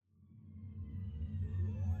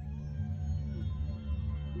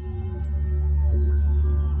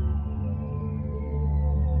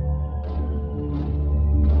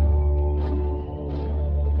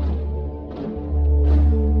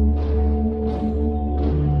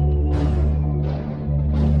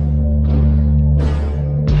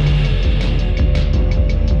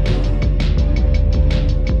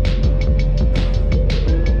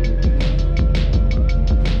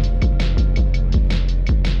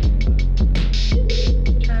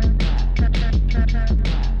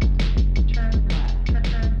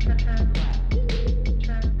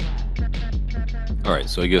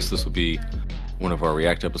So I guess this will be one of our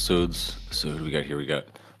React episodes. So who do we got here? We got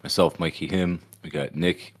myself, Mike, he, him. We got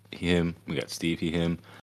Nick, he, him. We got Steve, he, him.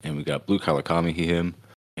 And we got Blue Collar Kami, he, him.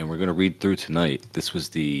 And we're going to read through tonight. This was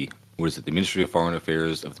the Ministry of Foreign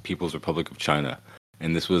Affairs of the People's Republic of China.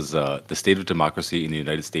 And this was the State of Democracy in the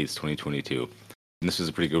United States 2022. And this was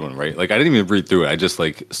a pretty good one, right? Like, I didn't even read through it. I just,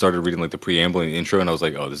 like, started reading, like, the preamble and the intro, and I was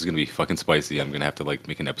like, oh, this is going to be fucking spicy. I'm going to have to, like,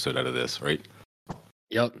 make an episode out of this, right?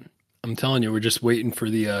 Yep. I'm telling you, we're just waiting for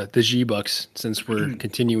the G-Bucks since we're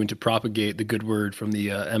continuing to propagate the good word from the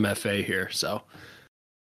MFA here. So,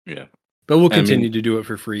 yeah. But we'll continue to do it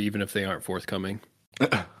for free, even if they aren't forthcoming.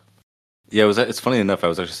 Yeah, it's funny enough. I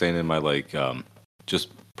was actually saying in my, like, just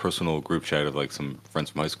personal group chat of, like, some friends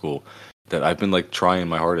from high school that I've been, like, trying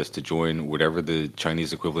my hardest to join whatever the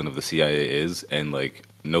Chinese equivalent of the CIA is, and, like,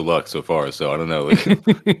 no luck so far. So I don't know.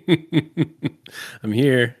 Like, I'm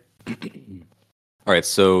here. All right,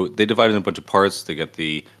 so they divided in a bunch of parts. They got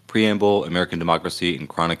the preamble, American democracy in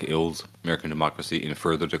chronic ills, American democracy in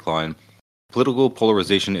further decline, political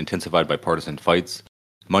polarization intensified by partisan fights,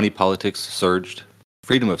 money politics surged,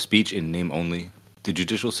 freedom of speech in name only, the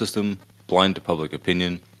judicial system blind to public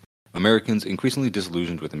opinion, Americans increasingly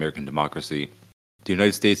disillusioned with American democracy, the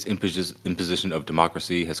United States' imposition of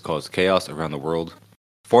democracy has caused chaos around the world,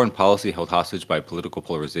 foreign policy held hostage by political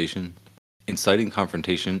polarization, inciting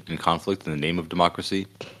confrontation and conflict in the name of democracy,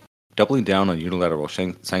 doubling down on unilateral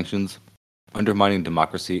sanctions, undermining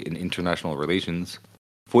democracy in international relations,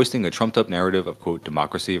 foisting a trumped-up narrative of, quote,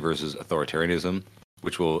 democracy versus authoritarianism,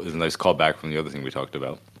 which is a nice callback from the other thing we talked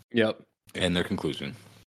about. Yep. And their conclusion.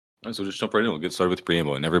 All right, so just jump right in. We'll get started with the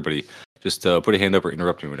preamble, and everybody just put a hand up or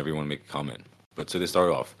interrupt me whenever you want to make a comment. But so they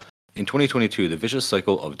start off. In 2022, the vicious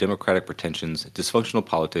cycle of democratic pretensions, dysfunctional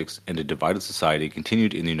politics, and a divided society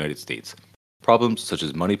continued in the United States. Problems such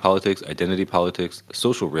as money politics, identity politics,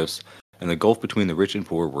 social rifts, and the gulf between the rich and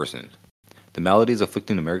poor worsened. The maladies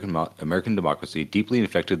afflicting American democracy deeply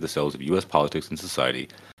infected the cells of U.S. politics and society,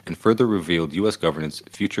 and further revealed U.S. governance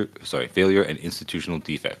failure and institutional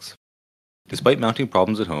defects. Despite mounting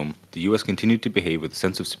problems at home, the U.S. continued to behave with a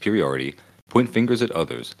sense of superiority, point fingers at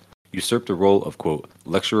others, usurp the role of, quote,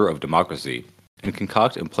 lecturer of democracy, and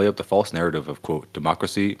concoct and play up the false narrative of, quote,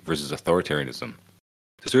 democracy versus authoritarianism.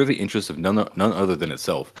 To serve the interests of none other than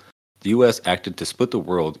itself, the U.S. acted to split the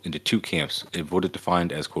world into two camps it voted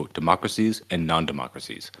defined as, quote, democracies and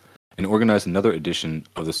non-democracies, and organized another edition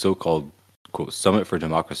of the so-called, quote, Summit for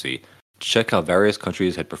Democracy to check how various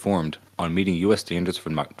countries had performed on meeting U.S. standards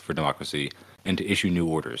for democracy and to issue new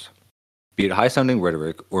orders. Be it high-sounding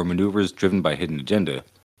rhetoric or maneuvers driven by hidden agenda,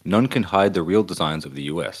 none can hide the real designs of the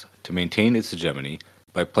U.S. to maintain its hegemony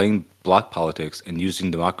by playing bloc politics and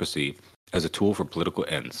using democracy as a tool for political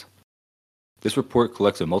ends. This report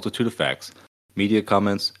collects a multitude of facts, media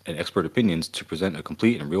comments, and expert opinions to present a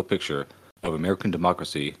complete and real picture of American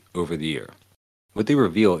democracy over the year. What they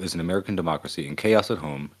reveal is an American democracy in chaos at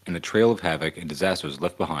home and a trail of havoc and disasters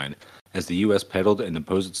left behind as the U.S. peddled and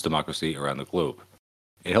imposed its democracy around the globe.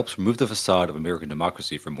 It helps remove the facade of American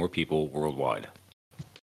democracy from more people worldwide.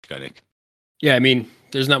 Got it. Yeah, I mean,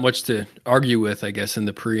 there's not much to argue with, I guess, in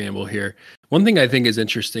the preamble here. One thing I think is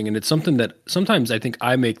interesting, and it's something that sometimes I think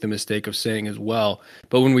I make the mistake of saying as well,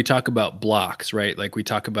 but when we talk about blocks, right, like we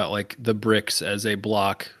talk about like the BRICS as a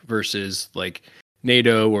block versus like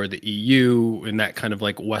NATO or the EU and that kind of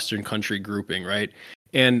like Western country grouping, right?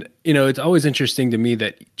 And, you know, it's always interesting to me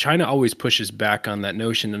that China always pushes back on that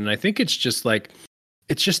notion. And I think it's just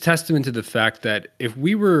testament to the fact that if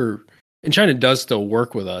we were, and China does still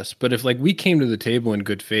work with us, but if like we came to the table in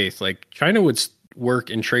good faith, like China would work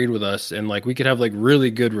and trade with us and like we could have like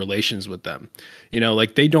really good relations with them. You know,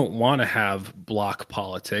 like they don't want to have bloc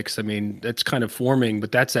politics. I mean, that's kind of forming,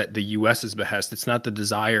 but that's at the US's behest. It's not the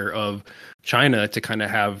desire of China to kind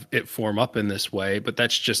of have it form up in this way, but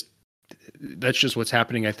that's just what's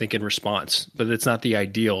happening, I think, in response. But it's not the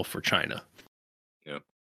ideal for China. Yeah.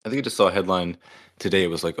 I think I just saw a headline today. It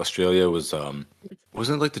was like Australia was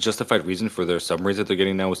wasn't it like the justified reason for their submarines that they're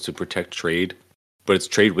getting now was to protect trade, but it's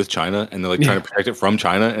trade with China and they're like trying to protect it from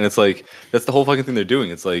China, and it's like that's the whole fucking thing they're doing.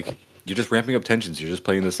 It's like you're just ramping up tensions. You're just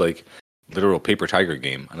playing this like literal paper tiger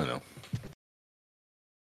game. I don't know.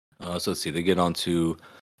 So let's see. They get on to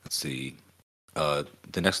the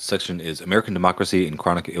next section is American democracy in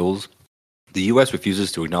chronic ills. The U.S.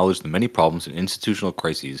 refuses to acknowledge the many problems and institutional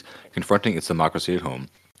crises confronting its democracy at home,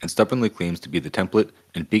 and stubbornly claims to be the template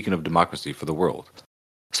and beacon of democracy for the world.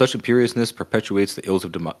 Such imperiousness perpetuates the ills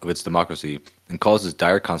of its democracy and causes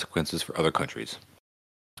dire consequences for other countries.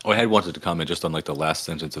 Oh, I had wanted to comment just on like the last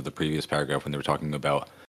sentence of the previous paragraph when they were talking about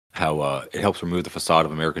how it helps remove the facade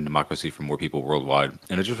of American democracy from more people worldwide.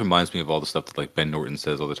 And it just reminds me of all the stuff that like Ben Norton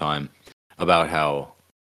says all the time about how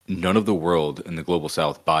none of the world in the global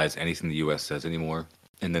south buys anything the US says anymore.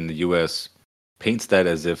 And then the US paints that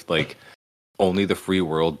as if like only the free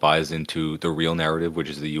world buys into the real narrative, which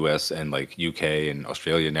is the US and like UK and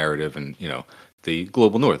Australia narrative and, you know, the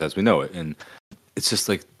global north as we know it. And it's just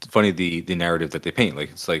like funny the narrative that they paint.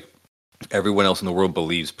 Like it's like everyone else in the world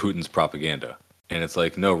believes Putin's propaganda. And it's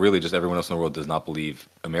like, no, really, just everyone else in the world does not believe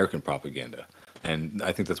American propaganda. And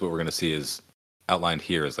I think that's what we're going to see is outlined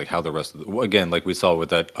here is like how the rest of the, again, like we saw with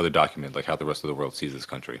that other document, like how the rest of the world sees this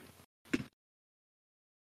country.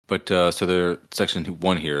 But so their section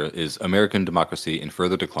 1 here is American democracy in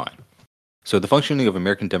further decline. So the functioning of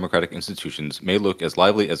American democratic institutions may look as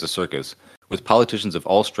lively as a circus, with politicians of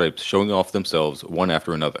all stripes showing off themselves one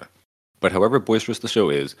after another. But however boisterous the show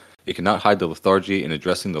is, it cannot hide the lethargy in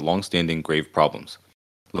addressing the long-standing grave problems.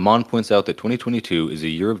 Lamont points out that 2022 is a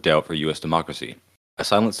year of doubt for U.S. democracy. A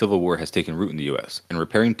silent civil war has taken root in the U.S., and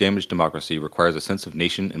repairing damaged democracy requires a sense of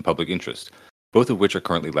nation and public interest, both of which are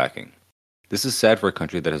currently lacking. This is sad for a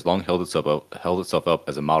country that has long held itself up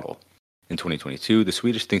as a model. In 2022, the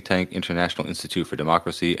Swedish think tank International Institute for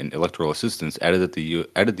Democracy and Electoral Assistance added the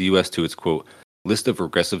U.S. to its, quote, list of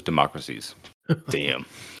regressive democracies. Damn.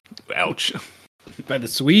 Ouch. By the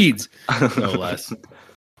Swedes, no less.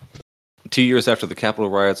 2 years after the Capitol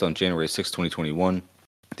riots on January 6, 2021,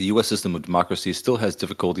 the U.S. system of democracy still has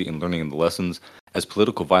difficulty in learning the lessons as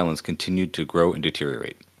political violence continued to grow and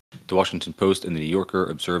deteriorate. The Washington Post and the New Yorker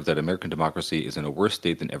observed that American democracy is in a worse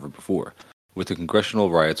state than ever before, with the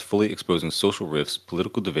congressional riots fully exposing social rifts,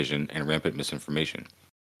 political division, and rampant misinformation.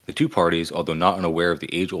 The two parties, although not unaware of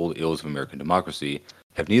the age-old ills of American democracy,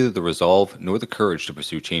 have neither the resolve nor the courage to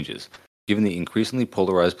pursue changes, given the increasingly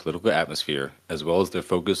polarized political atmosphere, as well as their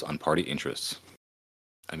focus on party interests.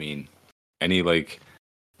 I mean, any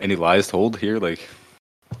lies told here?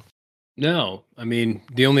 No, I mean,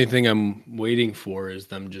 the only thing I'm waiting for is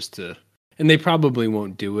them just to, and they probably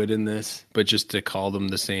won't do it in this, but just to call them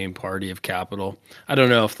the same party of capital. I don't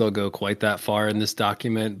know if they'll go quite that far in this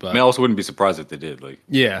document, but I mean, I also wouldn't be surprised if they did.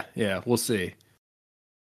 Yeah, we'll see.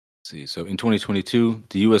 See, so in 2022,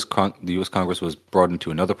 the U.S. Congress was brought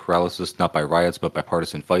into another paralysis, not by riots, but by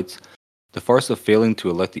partisan fights. The farce of failing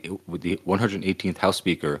to elect the 118th House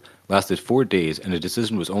Speaker lasted 4 days, and a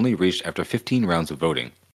decision was only reached after 15 rounds of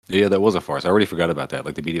voting. Yeah, that was a farce. I already forgot about that.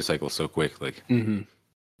 The media cycle is so quick. Mm-hmm.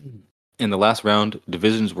 In the last round,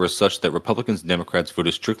 divisions were such that Republicans and Democrats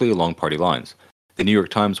voted strictly along party lines. The New York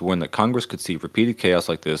Times warned that Congress could see repeated chaos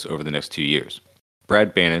like this over the next 2 years.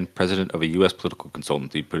 Brad Bannon, president of a U.S. political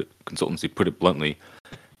consultancy, put it bluntly: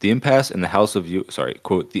 the impasse in the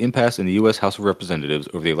the impasse in the U.S. House of Representatives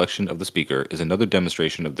over the election of the Speaker is another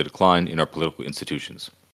demonstration of the decline in our political institutions.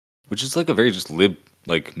 Which is a very just lib,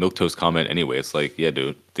 milquetoast comment anyway. It's yeah,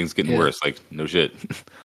 dude, things getting worse. No shit.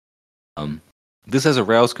 This has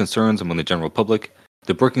aroused concerns among the general public.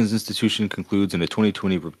 The Brookings Institution concludes in a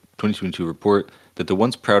 2022 report that the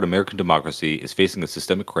once proud American democracy is facing a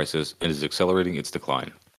systemic crisis and is accelerating its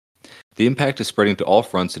decline. The impact is spreading to all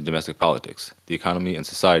fronts in domestic politics, the economy, and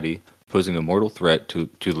society, posing a mortal threat to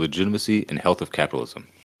the legitimacy and health of capitalism.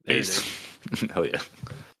 Hell yeah.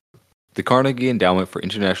 The Carnegie Endowment for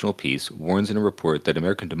International Peace warns in a report that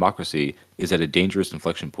American democracy is at a dangerous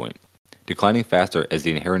inflection point, declining faster as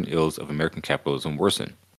the inherent ills of American capitalism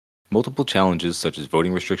worsen. Multiple challenges such as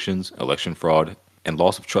voting restrictions, election fraud, and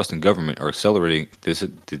loss of trust in government are accelerating the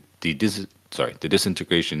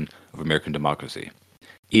disintegration of American democracy.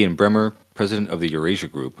 Ian Bremmer, president of the Eurasia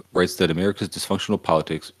Group, writes that America's dysfunctional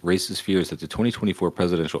politics raises fears that the 2024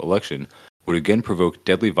 presidential election would again provoke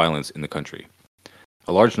deadly violence in the country.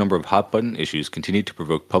 A large number of hot-button issues continue to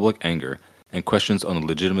provoke public anger and questions on the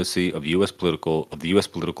legitimacy of the U.S.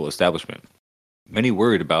 political establishment. Many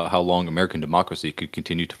worried about how long American democracy could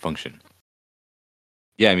continue to function.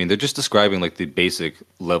 Yeah, I mean, they're just describing the basic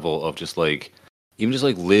level of just even just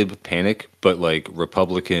lib panic, but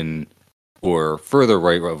Republican or further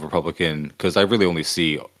right of Republican, because I really only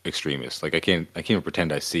see extremists. I can't even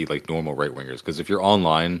pretend I see normal right wingers, because if you're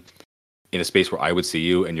online in a space where I would see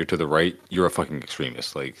you and you're to the right, you're a fucking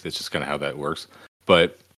extremist. That's just kind of how that works.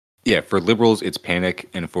 But yeah, for liberals, it's panic,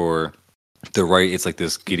 and for the right, it's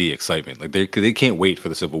this giddy excitement. They can't wait for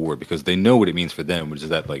the Civil War because they know what it means for them, which is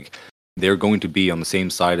that they're going to be on the same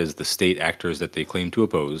side as the state actors that they claim to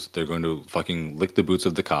oppose. They're going to fucking lick the boots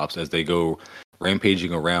of the cops as they go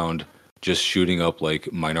rampaging around, just shooting up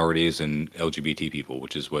minorities and LGBT people,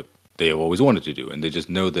 which is what they have always wanted to do. And they just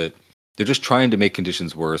know that they're just trying to make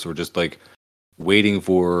conditions worse, or just waiting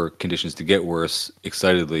for conditions to get worse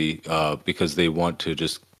excitedly because they want to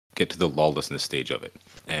just get to the lawlessness stage of it.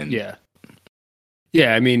 And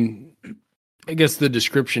yeah. I mean, I guess the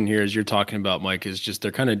description here, as you're talking about, Mike, is just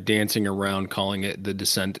they're kind of dancing around calling it the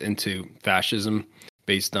descent into fascism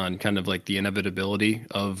based on kind of like the inevitability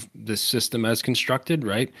of this system as constructed,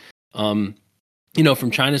 right?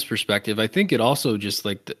 From China's perspective, I think it also just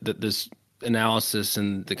like this analysis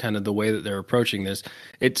and the kind of the way that they're approaching this,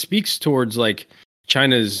 it speaks towards like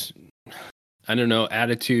China's, I don't know,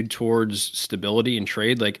 attitude towards stability and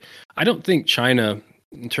trade. Like, I don't think China,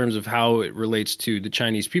 in terms of how it relates to the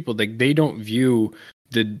Chinese people, like they don't view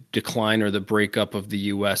the decline or the breakup of the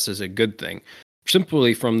U.S. as a good thing,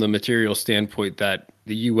 simply from the material standpoint that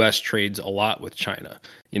the U.S. trades a lot with China.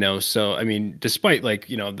 So I mean, despite like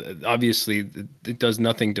obviously it does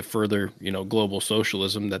nothing to further global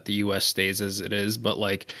socialism that the U.S. stays as it is, but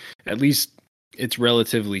like at least it's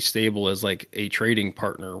relatively stable as like a trading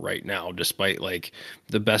partner right now, despite like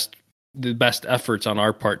the best efforts on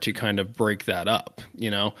our part to kind of break that up.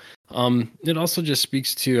 It also just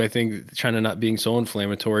speaks to, I think, China not being so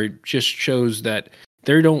inflammatory just shows that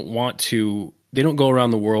they don't go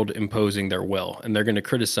around the world imposing their will, and they're going to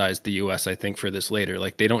criticize the US, I think, for this later.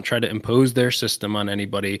 Like, they don't try to impose their system on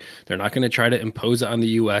anybody. They're not going to try to impose it on the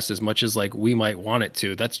US as much as like we might want it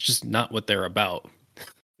to. That's just not what they're about.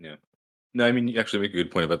 Yeah. No, I mean, you actually make a good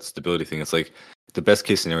point about the stability thing. It's like the best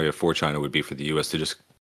case scenario for China would be for the US to just,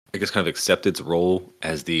 I guess, kind of accept its role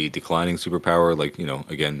as the declining superpower, like,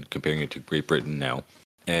 again, comparing it to Great Britain now,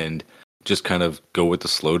 and just kind of go with the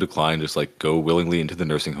slow decline, just like go willingly into the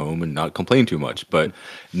nursing home and not complain too much. But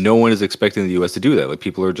no one is expecting the US to do that. Like,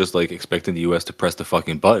 people are just like expecting the US to press the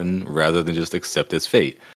fucking button rather than just accept its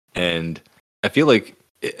fate. And I feel like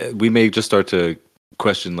we may just start to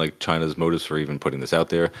question like China's motives for even putting this out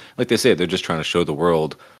there. Like they say, they're just trying to show the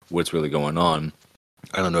world what's really going on.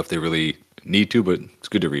 I don't know if they really need to, but it's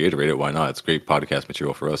good to reiterate it. Why not? It's great podcast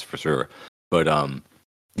material for us for sure. But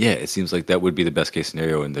yeah, it seems like that would be the best case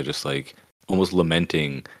scenario, and they're just like almost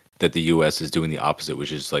lamenting that the US is doing the opposite,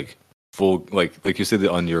 which is like full, like you said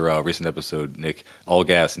on your recent episode, Nick, all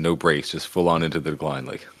gas, no brakes, just full on into the decline.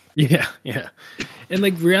 Like, yeah. And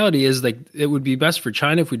like reality is like it would be best for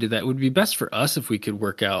China if we did that. It would be best for us if we could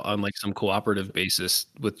work out on like some cooperative basis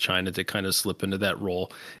with China to kind of slip into that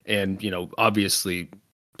role and, obviously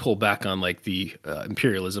pull back on like the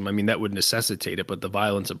imperialism. I mean, that would necessitate it, but the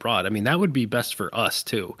violence abroad, I mean, that would be best for us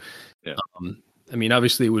too. Yeah. I mean,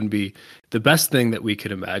 obviously it wouldn't be the best thing that we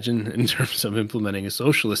could imagine in terms of implementing a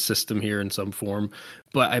socialist system here in some form.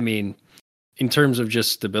 But I mean, in terms of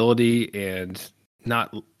just stability and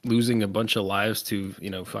not losing a bunch of lives to,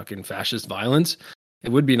 fucking fascist violence,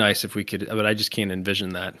 it would be nice if we could, but I just can't envision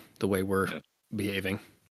that the way we're behaving.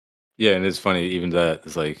 Yeah, and it's funny, even that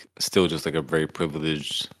is like still just like a very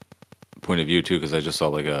privileged point of view too, because I just saw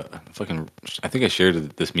like a fucking, I think I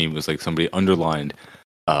shared this meme, was like somebody underlined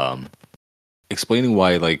explaining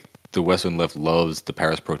why like the Western left loves the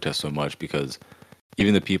Paris protests so much, because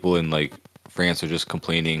even the people in like France are just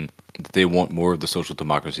complaining that they want more of the social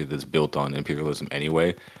democracy that's built on imperialism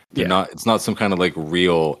anyway. They're not, it's not some kind of like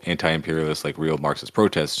real anti-imperialist, like real Marxist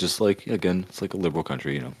protests, just like, again, it's like a liberal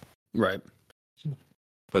country, Right.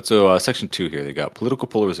 But so section 2 here, they got political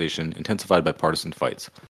polarization intensified by partisan fights.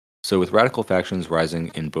 So with radical factions rising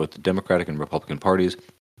in both the Democratic and Republican parties,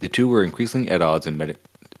 the two were increasingly at odds in many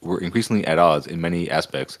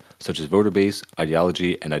aspects, such as voter base,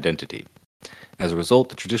 ideology, and identity. As a result,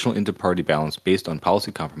 the traditional inter-party balance based on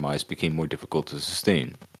policy compromise became more difficult to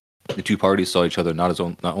sustain. The two parties saw each other not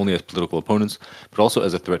only as political opponents, but also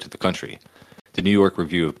as a threat to the country. The New York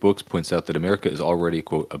Review of Books points out that America is already,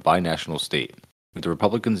 quote, a binational state, with the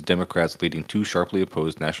Republicans and Democrats leading two sharply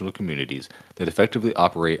opposed national communities that effectively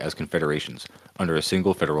operate as confederations under a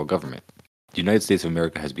single federal government. The United States of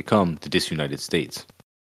America has become the disunited states.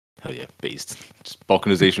 Hell yeah, based. Just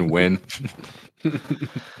balkanization win.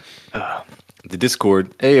 The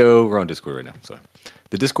discord, we're on Discord right now, sorry.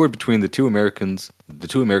 The discord between the two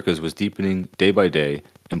Americas was deepening day by day,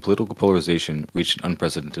 and political polarization reached an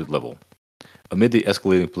unprecedented level. Amid the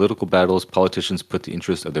escalating political battles, politicians put the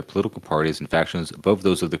interests of their political parties and factions above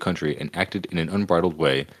those of the country and acted in an unbridled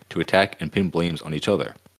way to attack and pin blames on each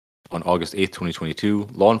other. On August 8, 2022,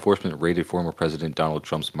 law enforcement raided former President Donald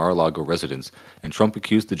Trump's Mar-a-Lago residence, and Trump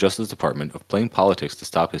accused the Justice Department of playing politics to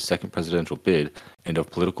stop his second presidential bid and of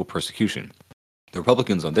political persecution. The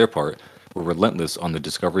Republicans, on their part, were relentless on the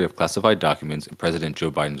discovery of classified documents in President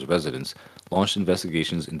Joe Biden's residence, launched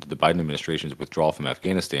investigations into the Biden administration's withdrawal from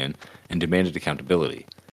Afghanistan, and demanded accountability.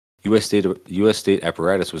 U.S. state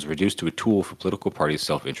apparatus was reduced to a tool for political parties'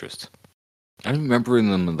 self-interest. I don't remember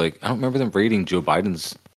them raiding Joe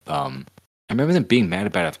Biden's. I remember them being mad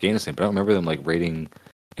about Afghanistan, but I don't remember them like raiding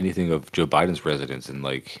anything of Joe Biden's residence and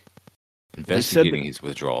like They said investigating his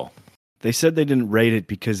withdrawal. they said they didn't raid it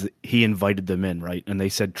because he invited them in, right? And they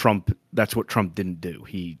said that's what Trump didn't do.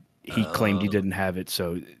 He claimed he didn't have it,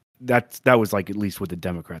 so that was like at least what the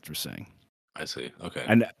Democrats were saying. I see. Okay.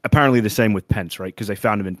 And apparently the same with Pence, right? Because they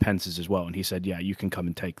found him in Pence's as well, and he said, "Yeah, you can come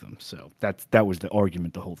and take them." So that was the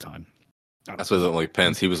argument the whole time. That's why I don't like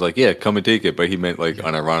Pence. He was like, "Yeah, come and take it," but he meant like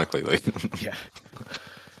unironically, like. Yeah.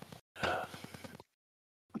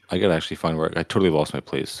 I gotta actually find where I totally lost my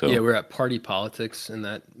place. So yeah, we're at party politics in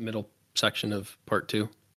that middle section of part 2.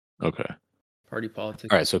 Okay. Party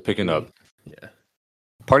politics. All right. So picking up. Yeah.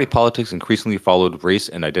 Party politics increasingly followed race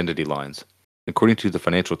and identity lines. According to the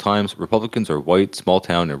Financial Times, Republicans are white, small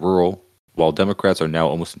town, and rural, while Democrats are now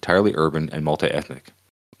almost entirely urban and multi-ethnic.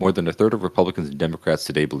 More than a third of Republicans and Democrats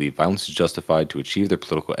today believe violence is justified to achieve their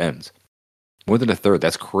political ends. More than a third,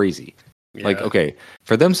 that's crazy. Yeah. Like, okay,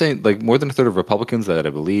 for them saying, like, more than a third of Republicans that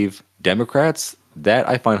I believe, Democrats, that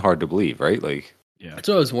I find hard to believe, right? Like, yeah. That's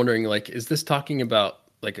what I was wondering, like, is this talking about,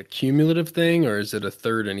 like, a cumulative thing, or is it a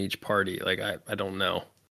third in each party? Like, I don't know.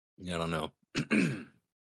 Yeah, I don't know.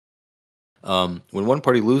 When one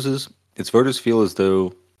party loses, its voters feel as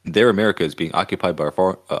though their America is being occupied by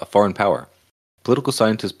a foreign power. Political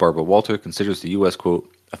scientist Barbara Walter considers the U.S., quote,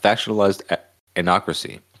 a factionalized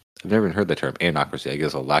anocracy. I've never even heard that term, anocracy. I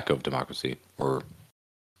guess a lack of democracy or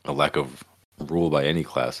a lack of rule by any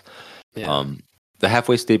class. Yeah. The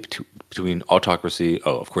halfway state between autocracy.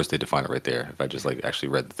 Oh, of course they define it right there. If I just like actually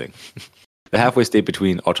read the thing. The halfway state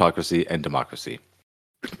between autocracy and democracy.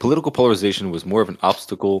 Political polarization was more of an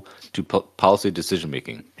obstacle to policy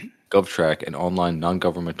decision-making. GovTrack, an online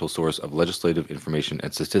non-governmental source of legislative information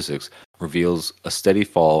and statistics, reveals a steady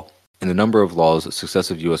fall in the number of laws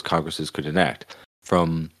successive U.S. Congresses could enact,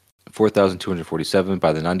 from 4,247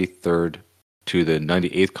 by the 93rd to the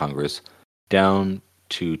 98th Congress, down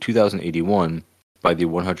to 2,081 by the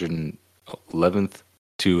 111th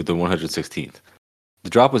to the 116th. The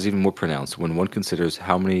drop was even more pronounced when one considers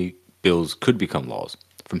how many bills could become laws,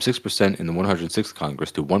 from 6% in the 106th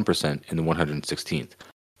Congress to 1% in the 116th,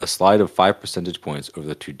 a slide of 5 percentage points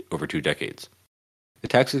over 2 decades. The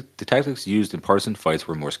tactics used in partisan fights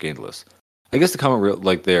were more scandalous. I guess the comment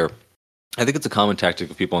I think it's a common tactic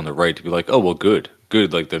of people on the right to be like, oh, well, good,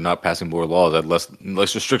 like they're not passing more laws, that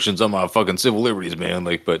less restrictions on my fucking civil liberties, man.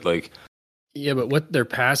 Yeah, but what they're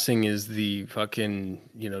passing is the fucking,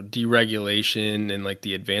 deregulation and like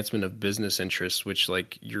the advancement of business interests, which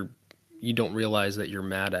like you don't realize that you're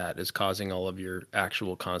mad at is causing all of your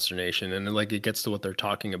actual consternation. And then, like, it gets to what they're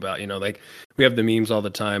talking about, like we have the memes all the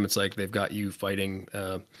time. It's like they've got you fighting,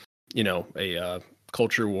 a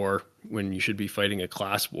culture war when you should be fighting a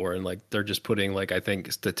class war. And like, they're just putting like, I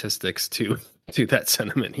think statistics to that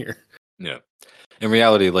sentiment here. Yeah. In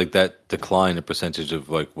reality, like that decline in percentage of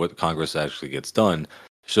like what Congress actually gets done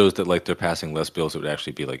shows that like they're passing less bills that would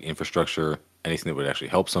actually be like infrastructure, anything that would actually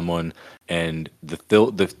help someone. And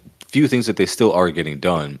the few things that they still are getting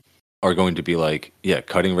done are going to be like,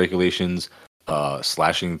 cutting regulations,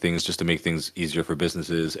 slashing things just to make things easier for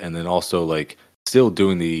businesses. And then also like still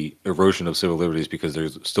doing the erosion of civil liberties because they're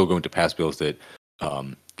still going to pass bills that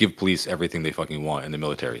give police everything they fucking want in the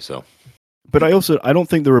military. So. But I don't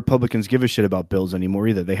think the Republicans give a shit about bills anymore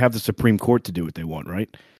either. They have the Supreme Court to do what they want,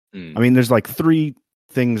 right? I mean, there's like 3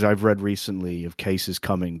 things I've read recently of cases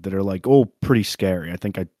coming that are like, pretty scary. I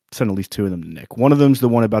think I sent at least 2 of them to Nick. One of them's the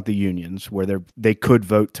one about the unions where they could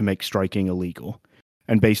vote to make striking illegal.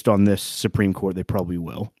 And based on this Supreme Court, they probably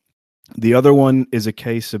will. The other one is a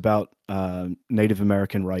case about Native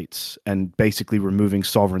American rights and basically removing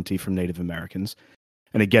sovereignty from Native Americans.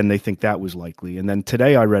 And again, they think that was likely. And then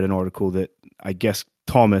today I read an article that I guess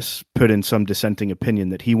Thomas put in some dissenting opinion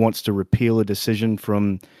that he wants to repeal a decision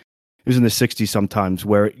from, it was in the 60s sometimes,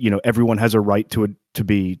 where, everyone has a right to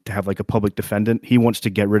have like a public defendant. He wants to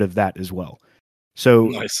get rid of that as well. So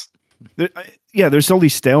nice. There's all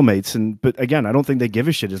these stalemates. But again, I don't think they give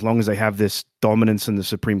a shit as long as they have this dominance in the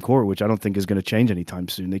Supreme Court, which I don't think is going to change anytime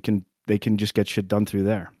soon. They can just get shit done through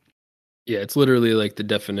there. Yeah, it's literally like the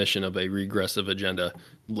definition of a regressive agenda,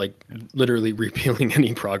 like literally repealing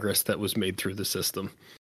any progress that was made through the system.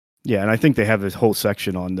 Yeah, and I think they have this whole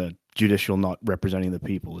section on the judicial not representing the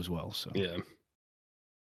people as well. So yeah.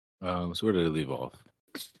 So where did I leave off?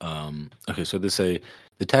 Okay, so they say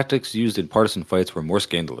the tactics used in partisan fights were more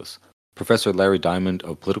scandalous. Professor Larry Diamond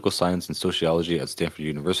of political science and sociology at Stanford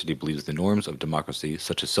University believes the norms of democracy,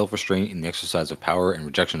 such as self-restraint in the exercise of power and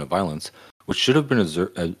rejection of violence, which should have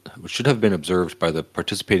been observed by the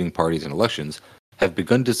participating parties in elections, have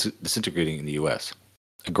begun disintegrating in the U.S.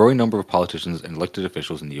 A growing number of politicians and elected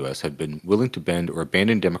officials in the U.S. have been willing to bend or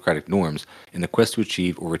abandon democratic norms in the quest to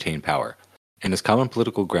achieve or retain power. And as common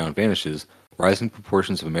political ground vanishes, rising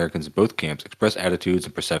proportions of Americans in both camps express attitudes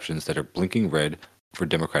and perceptions that are blinking red for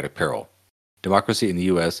democratic peril. Democracy in the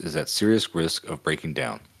U.S. is at serious risk of breaking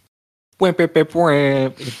down.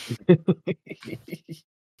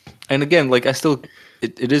 And again, like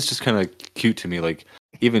it is just kind of cute to me. Like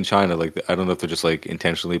even China, like I don't know if they're just like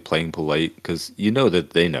intentionally playing polite because you know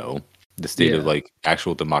that they know the state of like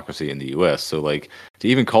actual democracy in the U.S. So like to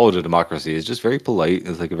even call it a democracy is just very polite.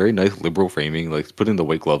 It's like a very nice liberal framing. Like putting the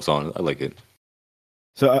white gloves on, I like it.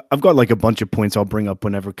 So I've got like a bunch of points I'll bring up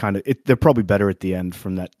whenever they're probably better at the end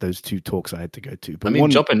from those two talks I had to go to. But I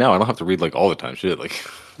mean, jumping now, I don't have to read like all the time shit. Like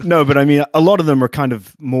no, but I mean, a lot of them are kind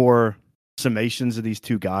of more summations of these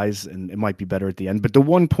two guys, and it might be better at the end. But the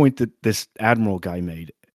one point that this admiral guy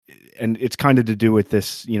made, and it's kind of to do with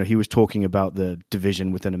this, he was talking about the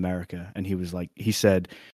division within America, and he said,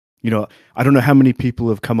 I don't know how many people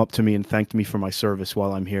have come up to me and thanked me for my service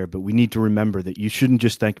while I'm here, but we need to remember that you shouldn't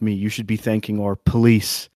just thank me. You should be thanking our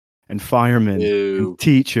police and firemen and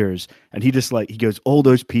teachers. And he goes, all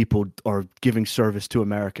those people are giving service to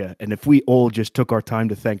America. And if we all just took our time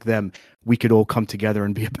to thank them, we could all come together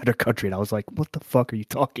and be a better country. And I was like, what the fuck are you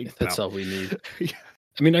talking about? That's all we need. Yeah.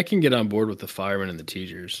 I mean, I can get on board with the firemen and the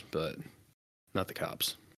teachers, but not the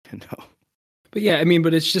cops. No. But yeah, I mean,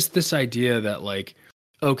 but it's just this idea that like,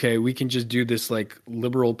 okay, we can just do this like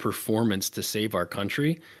liberal performance to save our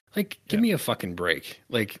country. Like, give me a fucking break.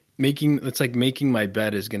 Like making my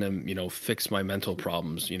bed is gonna, fix my mental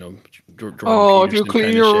problems. Jordan you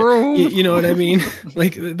clean your room. You know what I mean?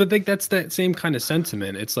 But like that's that same kind of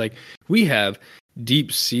sentiment. It's like we have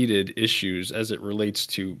deep-seated issues as it relates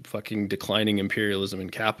to fucking declining imperialism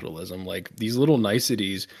and capitalism. Like these little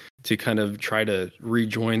niceties to kind of try to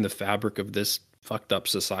rejoin the fabric of this fucked up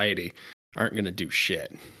society aren't going to do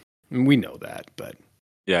shit. And we know that, but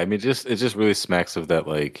yeah, I mean, it just really smacks of that,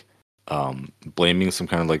 like, blaming some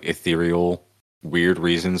kind of like ethereal, weird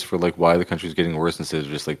reasons for like why the country's getting worse instead of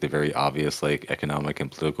just like the very obvious like economic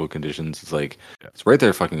and political conditions. It's like it's right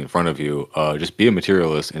there, fucking in front of you. Just be a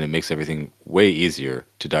materialist, and it makes everything way easier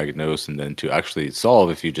to diagnose and then to actually solve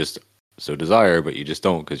if you just so desire, but you just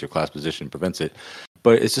don't because your class position prevents it.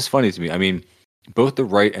 But it's just funny to me. I mean, both the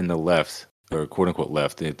right and the left, or quote unquote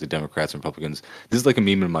left, the Democrats and Republicans. This is like a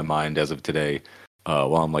meme in my mind as of today,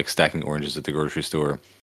 while I'm like stacking oranges at the grocery store.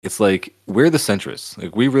 It's like we're the centrists.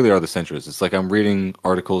 Like we really are the centrists. It's like I'm reading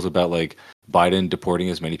articles about like Biden deporting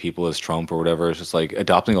as many people as Trump or whatever. It's just like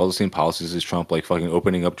adopting all the same policies as Trump, like fucking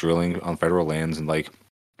opening up drilling on federal lands and like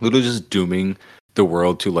literally just dooming the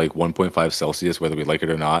world to like 1.5 Celsius, whether we like it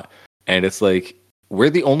or not. And it's like we're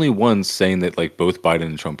the only ones saying that like both Biden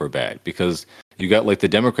and Trump are bad, because you got like the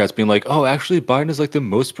Democrats being like, oh, actually Biden is like the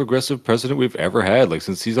most progressive president we've ever had, like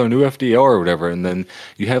since he's our new FDR or whatever. And then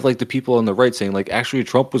you have like the people on the right saying like, actually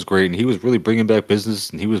Trump was great and he was really bringing back business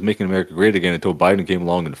and he was making America great again until Biden came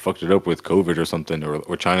along and fucked it up with COVID or something,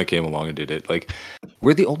 or China came along and did it. Like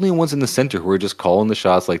we're the only ones in the center who are just calling the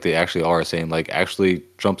shots like they actually are, saying like, actually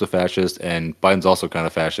Trump's a fascist and Biden's also kind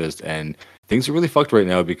of fascist, and things are really fucked right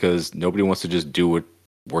now because nobody wants to just do what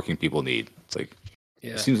working people need. It's like,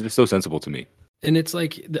 it seems so sensible to me. And it's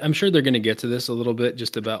like, I'm sure they're going to get to this a little bit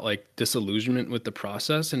just about like disillusionment with the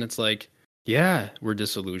process. And it's like, yeah, we're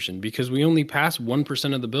disillusioned because we only pass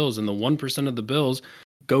 1% of the bills, and the 1% of the bills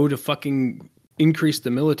go to fucking increase the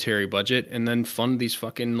military budget and then fund these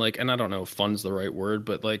fucking like, and I don't know if fund's the right word,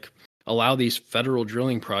 but like allow these federal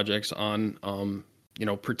drilling projects on,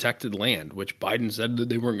 protected land, which Biden said that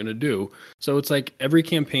they weren't going to do. So it's like every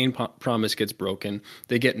campaign promise gets broken.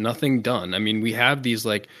 They get nothing done. I mean, we have these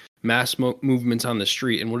like mass movements on the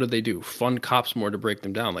street, and what do? Fund cops more to break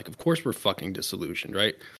them down. Like, of course we're fucking disillusioned,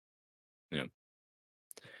 right? Yeah.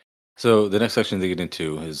 So the next section they get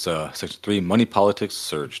into is section 3, money politics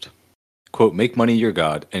surged. Quote, make money your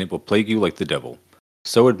god, and it will plague you like the devil.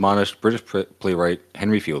 So admonished British playwright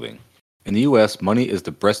Henry Fielding. In the U.S., money is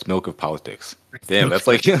the breast milk of politics. Damn, that's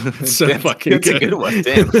like so damn, fucking that's good. A good one.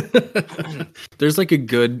 Damn. There's like a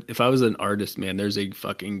good. If I was an artist, man, there's a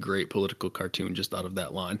fucking great political cartoon just out of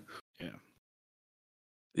that line.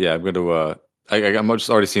 Yeah, I'm going to. I'm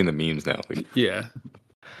just already seeing the memes now. Like, yeah.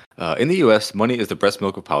 In the U.S., money is the breast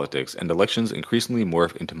milk of politics, and elections increasingly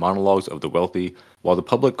morph into monologues of the wealthy, while the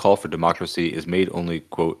public call for democracy is made only,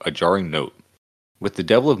 quote, a jarring note. With the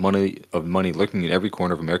devil of money lurking in every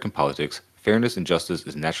corner of American politics, fairness and justice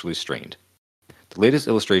is naturally strained. The latest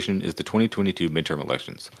illustration is the 2022 midterm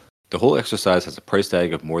elections. The whole exercise has a price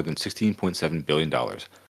tag of more than $16.7 billion,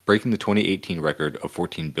 breaking the 2018 record of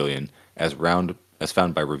 $14 billion, as round as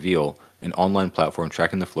found by Reveal, an online platform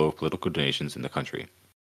tracking the flow of political donations in the country.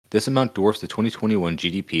 This amount dwarfs the 2021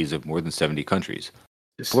 GDPs of more than 70 countries.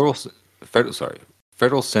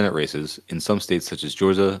 Federal Senate races in some states such as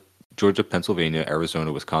Georgia, Pennsylvania,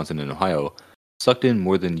 Arizona, Wisconsin, and Ohio sucked in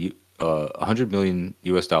more than $100 million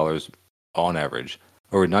US dollars on average.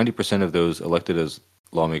 Over 90% of those elected as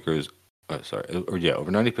lawmakers, over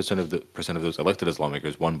 90% of those elected as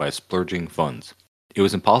lawmakers won by splurging funds. It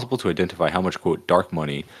was impossible to identify how much, quote, dark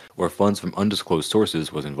money or funds from undisclosed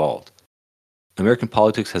sources was involved. American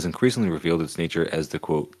politics has increasingly revealed its nature as the,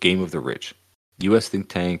 quote, game of the rich. U.S. think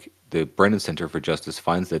tank the Brennan Center for Justice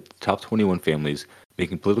finds that the top 21 families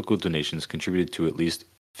making political donations contributed to at least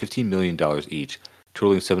 $15 million each,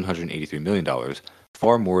 totaling $783 million,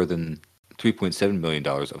 far more than $3.7 million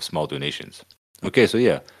of small donations. Okay, so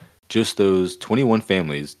yeah, just those 21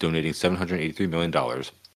 families donating $783 million,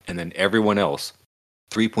 and then everyone else,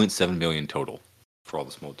 $3.7 million total for all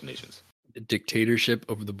the small donations. The dictatorship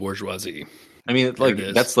of the bourgeoisie. I mean,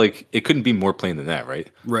 it couldn't be more plain than that, right?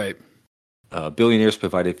 Right. Billionaires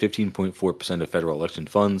provided 15.4% of federal election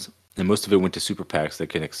funds, and most of it went to super PACs that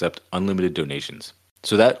can accept unlimited donations.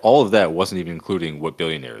 So that all of that wasn't even including what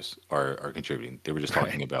billionaires are contributing. They were just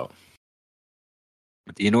talking about.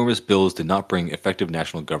 The enormous bills did not bring effective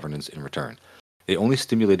national governance in return. They only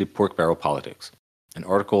stimulated pork barrel politics. An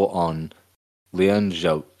article on Lian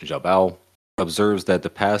Xiaobao observes that the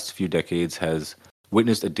past few decades has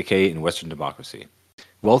witnessed a decay in Western democracy.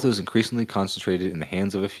 Wealth is increasingly concentrated in the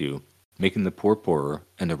hands of a few, making the poor poorer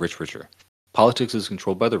and the rich richer. Politics is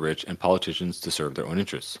controlled by the rich and politicians to serve their own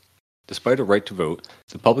interests. Despite a right to vote,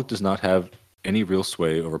 the public does not have any real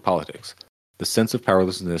sway over politics. The sense of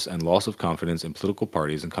powerlessness and loss of confidence in political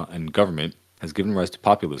parties and government has given rise to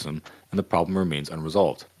populism, and the problem remains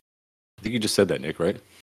unresolved. I think you just said that, Nick, right?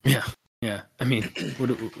 Yeah. Yeah. I mean,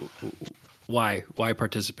 why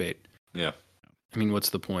participate? Yeah. I mean, what's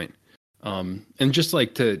the point? And just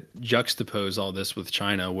like to juxtapose all this with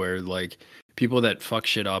China, where like people that fuck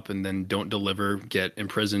shit up and then don't deliver get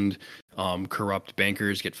imprisoned, corrupt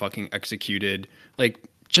bankers get fucking executed. Like,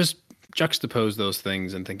 just juxtapose those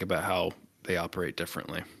things and think about how they operate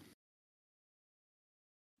differently.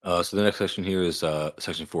 So the next section here is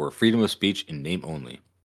section 4, freedom of speech in name only.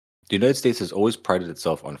 The United States has always prided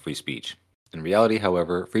itself on free speech. In reality,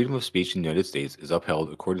 however, freedom of speech in the United States is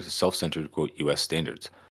upheld according to self-centered, quote, U.S. standards.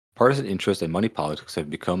 Partisan interest and money politics have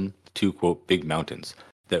become the two, quote, big mountains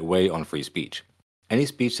that weigh on free speech. Any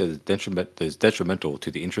speech that is detrimental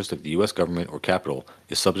to the interest of the U.S. government or capital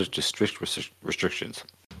is subject to strict restrictions.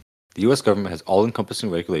 The U.S. government has all-encompassing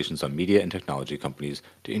regulations on media and technology companies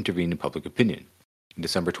to intervene in public opinion. In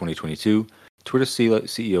December 2022, Twitter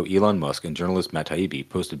CEO Elon Musk and journalist Matt Taibbi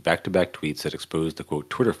posted back-to-back tweets that exposed the, quote,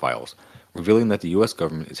 Twitter files, revealing that the U.S.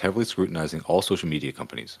 government is heavily scrutinizing all social media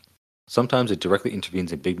companies. Sometimes it directly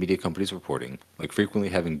intervenes in big media companies' reporting, like frequently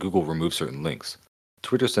having Google remove certain links.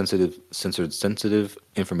 Twitter censored sensitive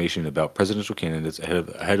information about presidential candidates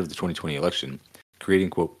ahead of the 2020 election, creating,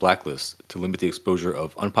 quote, blacklists to limit the exposure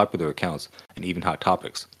of unpopular accounts and even hot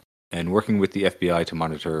topics, and working with the FBI to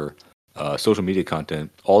monitor social media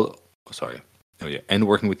content, all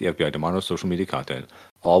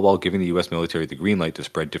while giving the U.S. military the green light to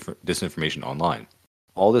spread disinformation online.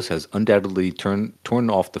 All this has undoubtedly torn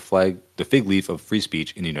off the fig leaf of free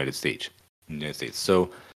speech in the United States. So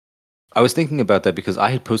I was thinking about that because I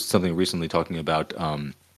had posted something recently talking about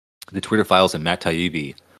the Twitter files and Matt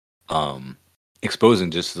Taibbi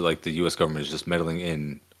exposing just like the U.S. government is just meddling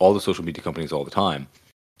in all the social media companies all the time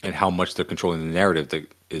and how much they're controlling the narrative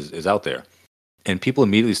that is out there. And people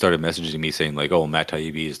immediately started messaging me saying like, oh, Matt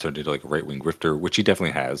Taibbi has turned into like a right-wing grifter, which he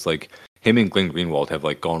definitely has. Like him and Glenn Greenwald have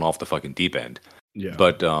like gone off the fucking deep end. Yeah.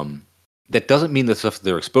 But that doesn't mean the stuff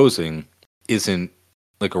they're exposing isn't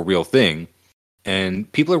like a real thing.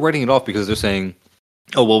 And people are writing it off because they're saying,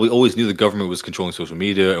 oh, well, we always knew the government was controlling social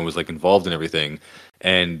media and was like involved in everything.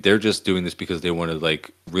 And they're just doing this because they want to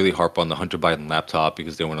like really harp on the Hunter Biden laptop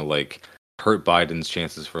because they want to like hurt Biden's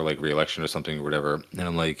chances for like re-election or something or whatever. And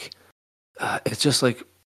I'm like, it's just like,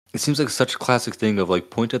 it seems like such a classic thing of like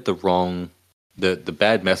point at the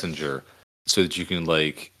bad messenger so that you can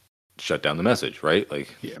like shut down the message, right?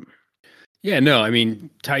 Like, yeah, no, I mean,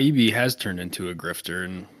 Taibbi has turned into a grifter,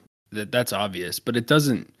 and that's obvious, but it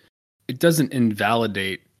doesn't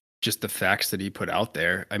invalidate just the facts that he put out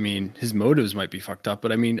there. I mean, his motives might be fucked up,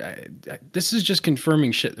 but I mean, this is just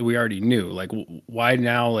confirming shit that we already knew. Like, why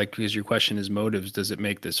now? Like, because your question is motives, does it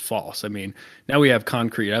make this false? I mean, now we have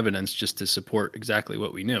concrete evidence just to support exactly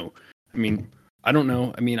what we knew. I mean, I don't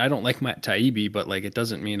know. I mean, I don't like Matt Taibbi, but like, it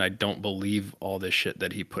doesn't mean I don't believe all this shit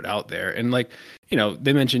that he put out there. And like,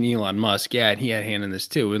 they mentioned Elon Musk. Yeah, and he had a hand in this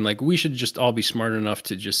too. And like, we should just all be smart enough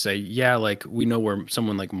to just say, yeah, like we know where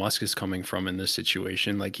someone like Musk is coming from in this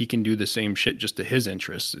situation. Like he can do the same shit just to his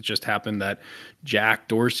interests. It just happened that Jack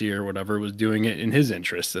Dorsey or whatever was doing it in his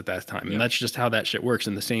interests at that time. And that's just how that shit works.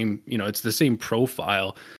 And the same, it's the same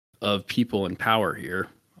profile of people in power here.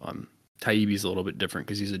 Taibbi's a little bit different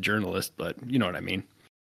because he's a journalist, but you know what I mean.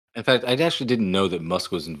 In fact, I actually didn't know that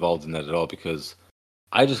Musk was involved in that at all because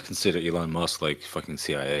I just consider Elon Musk like fucking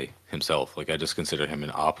CIA himself. Like I just consider him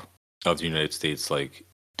an op of the United States like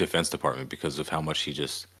Defense Department because of how much he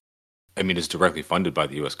just, is directly funded by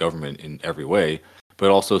the U.S. government in every way,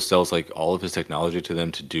 but also sells like all of his technology to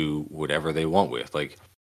them to do whatever they want with. Like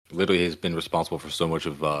literally, he's been responsible for so much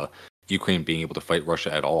of Ukraine being able to fight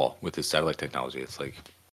Russia at all with his satellite technology. It's like,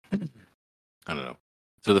 I don't know.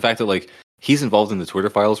 So the fact that like he's involved in the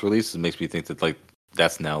Twitter files release makes me think that like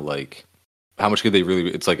that's now like how much could they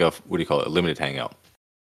really? It's like a a limited hangout.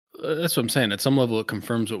 That's what I'm saying. At some level, it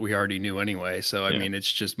confirms what we already knew anyway. So I mean,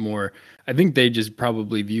 it's just more. I think they just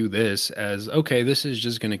probably view this as okay. This is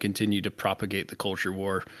just going to continue to propagate the culture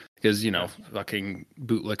war because fucking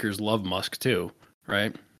bootlickers love Musk too,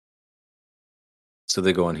 right? So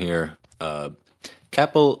they go on here.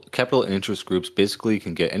 Capital and interest groups basically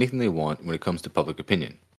can get anything they want when it comes to public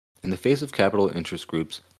opinion. In the face of capital and interest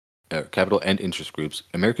groups,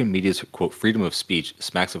 American media's quote freedom of speech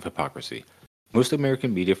smacks of hypocrisy. Most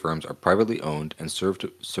American media firms are privately owned and serve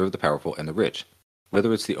the powerful and the rich.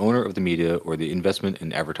 Whether it's the owner of the media or the investment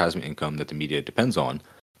and advertisement income that the media depends on,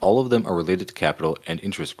 all of them are related to capital and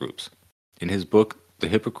interest groups. In his book, The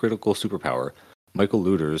Hypocritical Superpower, Michael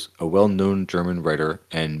Luders, a well-known German writer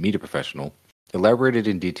and media professional, elaborated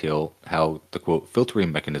in detail how the quote filtering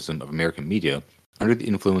mechanism of American media, under the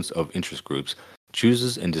influence of interest groups,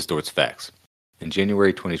 chooses and distorts facts. In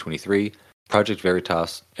January 2023, Project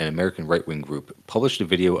Veritas, an American right-wing group, published a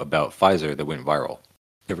video about Pfizer that went viral.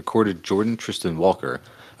 It recorded Jordan Tristan Walker,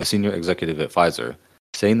 a senior executive at Pfizer,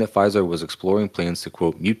 saying that Pfizer was exploring plans to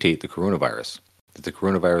quote mutate the coronavirus, that the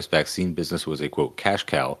coronavirus vaccine business was a quote cash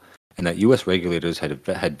cow, and that U.S. regulators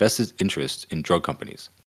had vested interest in drug companies.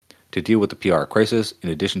 To deal with the PR crisis, in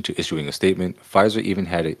addition to issuing a statement, Pfizer even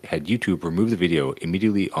had YouTube remove the video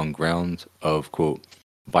immediately on grounds of, quote,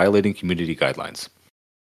 violating community guidelines.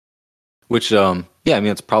 Which,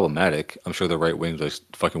 it's problematic. I'm sure the right wing just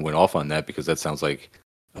fucking went off on that because that sounds like,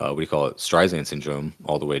 Streisand syndrome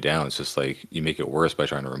all the way down. It's just like you make it worse by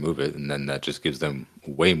trying to remove it, and then that just gives them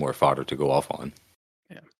way more fodder to go off on.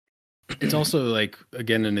 It's also like,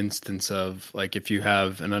 again, an instance of like, if you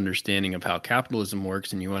have an understanding of how capitalism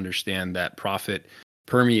works and you understand that profit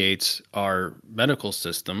permeates our medical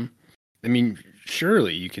system, I mean,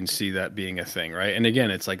 surely you can see that being a thing, right? And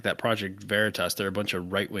again, it's like that Project Veritas, they're a bunch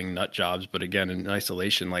of right-wing nut jobs, but again, in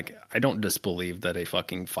isolation, like I don't disbelieve that a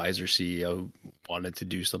fucking Pfizer CEO wanted to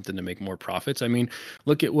do something to make more profits. I mean,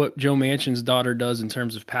 look at what Joe Manchin's daughter does in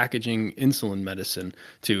terms of packaging insulin medicine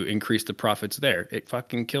to increase the profits there. It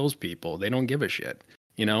fucking kills people. They don't give a shit,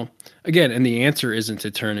 Again, and the answer isn't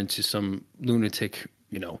to turn into some lunatic,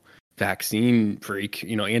 vaccine freak,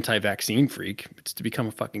 anti-vaccine freak. It's to become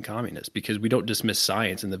a fucking communist because we don't dismiss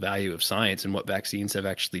science and the value of science and what vaccines have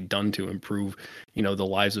actually done to improve, the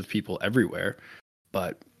lives of people everywhere.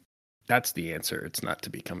 But that's the answer. It's not to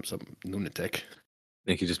become some lunatic. I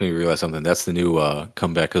think you just made me realize something. That's the new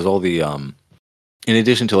comeback because all the, in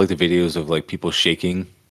addition to like the videos of like people shaking,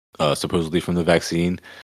 supposedly from the vaccine,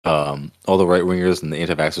 all the right wingers and the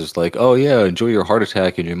anti-vaxxers like, oh yeah, enjoy your heart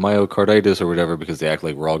attack and your myocarditis or whatever because they act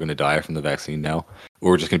like we're all going to die from the vaccine now, or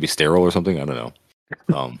we're just going to be sterile or something. I don't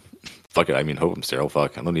know. Fuck it. I mean, hope I'm sterile.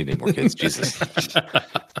 Fuck, I don't need any more kids. Jesus.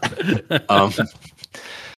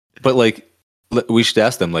 But like, we should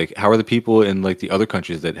ask them like, how are the people in like the other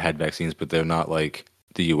countries that had vaccines, but they're not like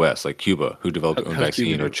the U.S., like Cuba, who developed their own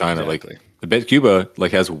vaccine, or China, exactly. Like I bet Cuba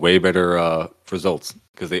like has way better results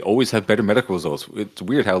because they always have better medical results. It's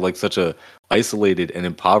weird how like such a isolated and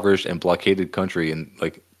impoverished and blockaded country and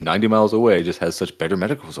like 90 miles away just has such better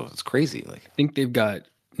medical results. It's crazy. Like I think they've got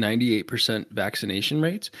 98% vaccination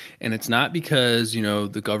rates, and it's not because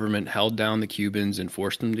the government held down the Cubans and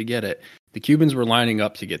forced them to get it. The Cubans were lining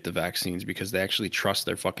up to get the vaccines because they actually trust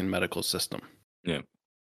their fucking medical system. Yeah,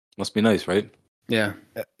 must be nice, right? Yeah.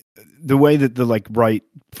 The way that the like right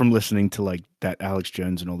from listening to like that Alex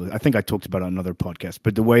Jones and all that, I think I talked about it on another podcast,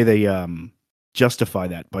 but the way they justify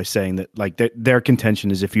that by saying that like their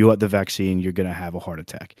contention is if you let the vaccine, you're going to have a heart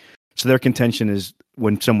attack. So their contention is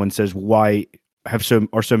when someone says, why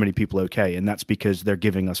are so many people okay? And that's because they're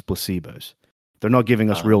giving us placebos. They're not giving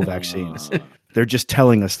us real vaccines. They're just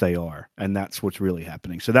telling us they are, and that's what's really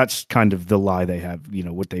happening. So that's kind of the lie they have,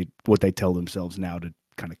 what they tell themselves now to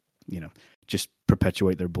kind of, just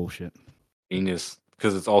perpetuate their bullshit. Genius,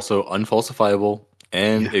 because it's also unfalsifiable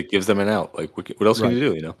and it gives them an out. Like, what else can you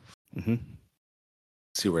do? Mm-hmm.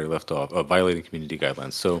 See where I left off. Violating community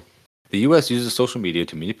guidelines. So, the U.S. uses social media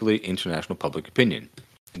to manipulate international public opinion.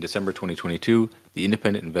 In December 2022, the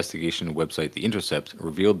independent investigation website The Intercept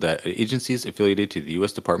revealed that agencies affiliated to the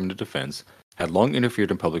U.S. Department of Defense had long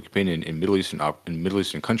interfered in public opinion in Middle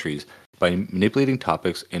Eastern countries by manipulating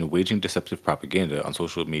topics and waging deceptive propaganda on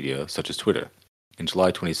social media such as Twitter. In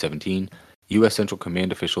July 2017, U.S. Central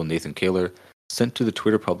Command official Nathan Kaler sent to the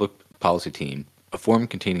Twitter public policy team a form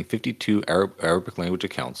containing 52 Arabic language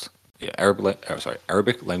accounts,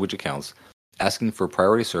 asking for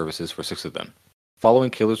priority services for 6 of them.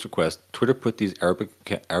 Following Kaler's request, Twitter put these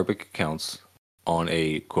Arabic accounts on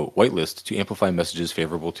a, quote, whitelist to amplify messages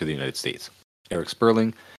favorable to the United States. Eric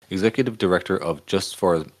Sperling, executive director of Just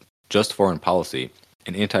Foreign Policy,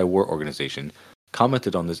 an anti-war organization,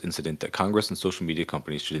 commented on this incident that Congress and social media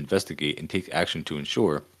companies should investigate and take action to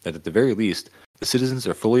ensure that at the very least, the citizens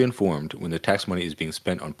are fully informed when their tax money is being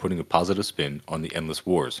spent on putting a positive spin on the endless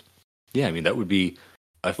wars. Yeah, I mean, that would be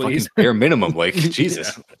a fucking bare minimum, like,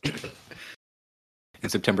 Jesus. In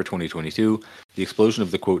September 2022, the explosion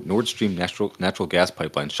of the, quote, Nord Stream natural gas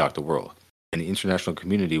pipeline shocked the world, and the international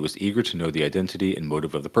community was eager to know the identity and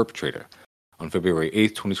motive of the perpetrator. On February 8,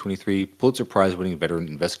 2023, Pulitzer Prize-winning veteran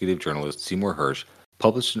investigative journalist Seymour Hersh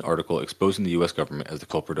published an article exposing the U.S. government as the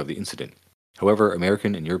culprit of the incident. However,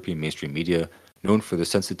 American and European mainstream media, known for their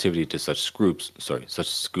sensitivity to such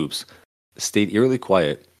scoops, stayed eerily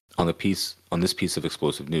quiet on this piece of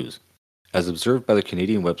explosive news. As observed by the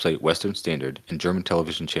Canadian website Western Standard and German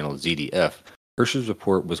television channel ZDF, Hersh's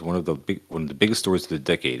report was one of the biggest stories of the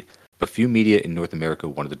decade, but few media in North America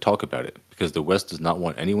wanted to talk about it because the West does not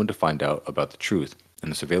want anyone to find out about the truth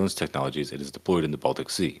and the surveillance technologies it has deployed in the Baltic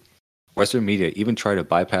Sea. Western media even tried to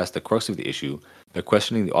bypass the crux of the issue by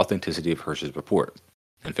questioning the authenticity of Hersh's report.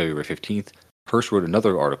 On February 15th, Hersh wrote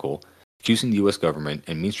another article accusing the U.S. government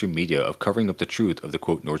and mainstream media of covering up the truth of the,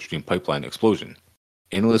 quote, Nord Stream pipeline explosion.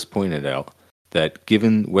 Analysts pointed out that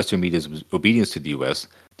given Western media's obedience to the U.S.,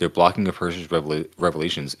 their blocking of Hersh's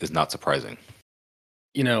revelations is not surprising.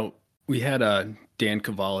 We had Dan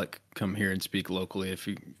Kovalik come here and speak locally. If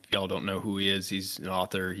y'all don't know who he is, he's an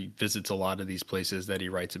author. He visits a lot of these places that he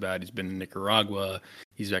writes about. He's been in Nicaragua.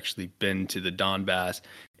 He's actually been to the Donbass.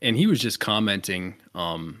 And he was just commenting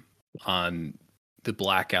on the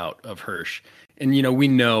blackout of Hersh. And, we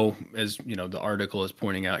know, as, the article is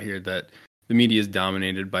pointing out here, that the media is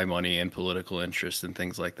dominated by money and political interests and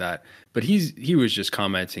things like that. But he was just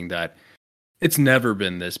commenting that it's never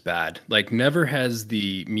been this bad. Like, never has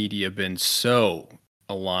the media been so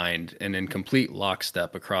aligned and in complete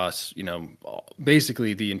lockstep across,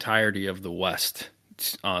 basically the entirety of the West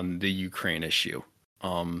on the Ukraine issue.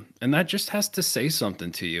 And that just has to say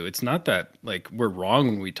something to you. It's not that, like, we're wrong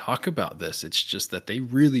when we talk about this. It's just that they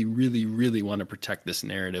really, really, really want to protect this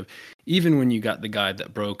narrative. Even when you got the guy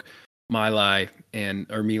that broke My Lai and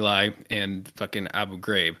fucking Abu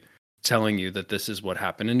Ghraib telling you that this is what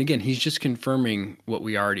happened. And again, he's just confirming what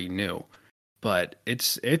we already knew. But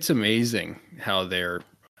it's amazing how they're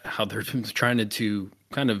trying to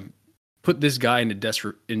kind of put this guy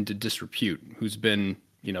into disrepute, who's been,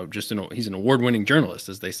 he's an award-winning journalist,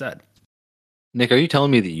 as they said. Nick, are you telling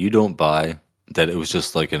me that you don't buy that it was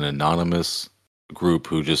just like an anonymous group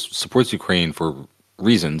who just supports Ukraine for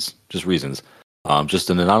reasons, just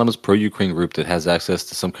an anonymous pro-Ukraine group that has access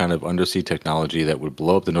to some kind of undersea technology that would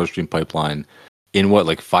blow up the Nord Stream pipeline in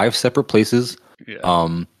 5 separate places?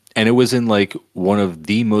 Yeah. And it was in one of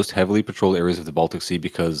the most heavily patrolled areas of the Baltic Sea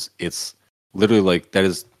because it's literally that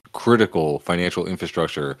is critical financial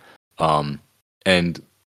infrastructure. And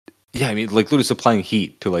yeah, I mean, literally supplying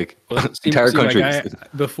heat to entire countries.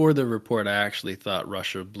 Before the report, I actually thought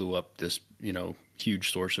Russia blew up this,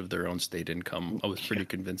 huge source of their own state income. I was pretty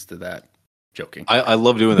convinced of that. Joking. I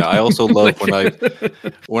love doing that. I also love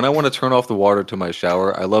when I want to turn off the water to my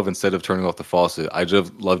shower. I love, instead of turning off the faucet, I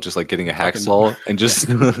just love getting a hacksaw and just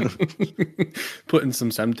putting some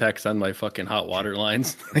Semtex on my fucking hot water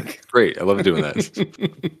lines. Great. I love doing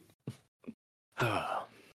that. All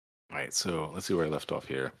right. So let's see where I left off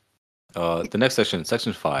here. The next section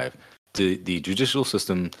 5, the judicial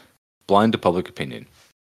system blind to public opinion.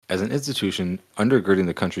 As an institution undergirding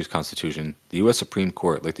the country's constitution, the U.S. Supreme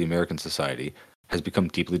Court, like the American society, has become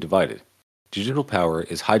deeply divided. Judicial power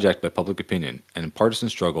is hijacked by public opinion, and partisan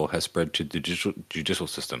struggle has spread to the judicial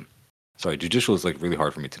system. Sorry, judicial is really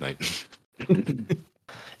hard for me tonight.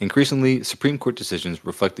 Increasingly, Supreme Court decisions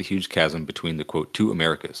reflect the huge chasm between the, quote, two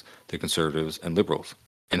Americas, the conservatives and liberals,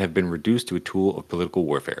 and have been reduced to a tool of political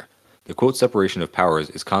warfare. The, quote, separation of powers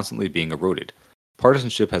is constantly being eroded.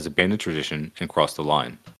 Partisanship has abandoned tradition and crossed the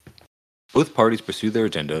line. Both parties pursue their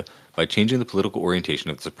agenda by changing the political orientation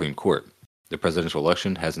of the Supreme Court. The presidential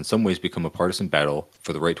election has in some ways become a partisan battle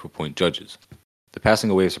for the right to appoint judges. The passing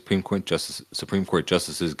away of Supreme Court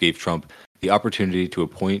justices gave Trump the opportunity to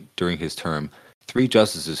appoint during his term 3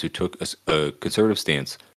 justices who took a conservative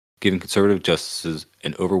stance, giving conservative justices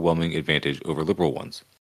an overwhelming advantage over liberal ones.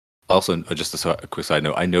 Also, just a quick side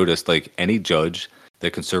note, I noticed like any judge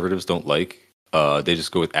that conservatives don't like, they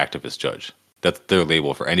just go with activist judge. That's their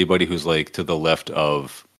label for anybody who's like to the left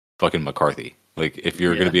of fucking McCarthy. Like if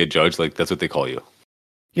you're going to be a judge, like that's what they call you.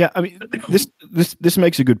 Yeah, I mean, this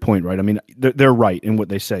makes a good point, right? I mean, they're right in what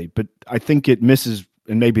they say, but I think it misses,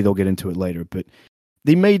 and maybe they'll get into it later, but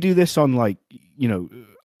they may do this on like, you know,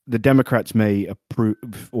 the Democrats may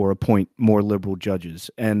approve or appoint more liberal judges,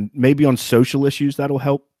 and maybe on social issues that'll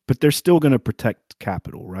help, but they're still going to protect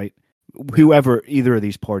capital, right? Whoever either of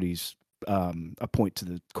these parties appoint to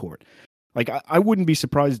the court. Like, I wouldn't be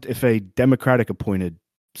surprised if a Democratic appointed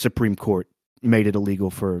Supreme Court made it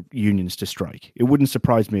illegal for unions to strike. It wouldn't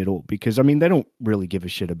surprise me at all, because I mean they don't really give a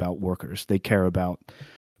shit about workers. They care about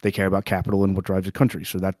capital and what drives the country.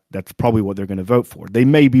 So that's probably what they're going to vote for. They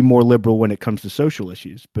may be more liberal when it comes to social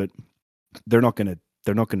issues, but they're not going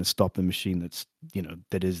to stop the machine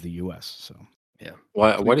that is the US. So yeah.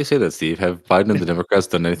 Why do you say that, Steve? Have Biden and the Democrats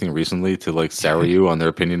done anything recently to like sour you on their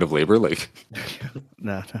opinion of labor? Like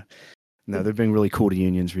no, they've been really cool to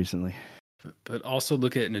unions recently. But also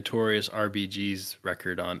look at Notorious RBG's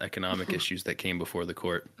record on economic issues that came before the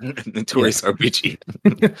court. Notorious RBG.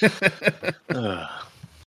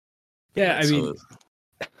 Yeah, I mean,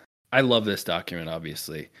 I love this document,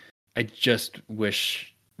 obviously. I just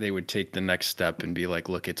wish they would take the next step and be like,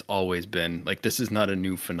 look, it's always been, like, this is not a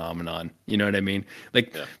new phenomenon. You know what I mean?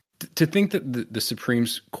 Like, to think that the Supreme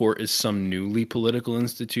Court is some newly political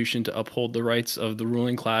institution to uphold the rights of the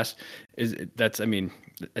ruling class,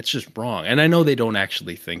 it's just wrong. And I know they don't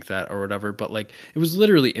actually think that or whatever, but like it was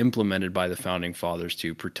literally implemented by the founding fathers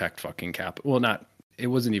to protect fucking capital. Well, it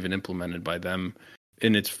wasn't even implemented by them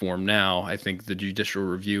in its form now. I think the judicial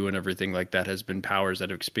review and everything like that has been powers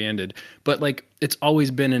that have expanded, but like it's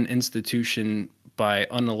always been an institution by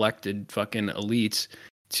unelected fucking elites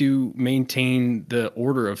to maintain the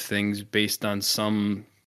order of things based on some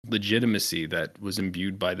legitimacy that was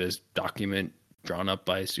imbued by this document drawn up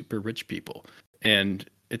by super rich people. And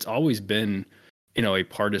it's always been, a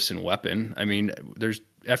partisan weapon. I mean, there's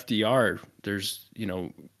FDR, there's,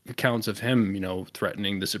 accounts of him,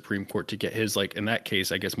 threatening the Supreme Court to get his, like, in that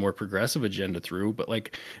case, I guess, more progressive agenda through. But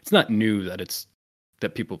like, it's not new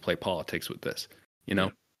that people play politics with this,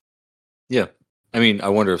 Yeah. I mean, I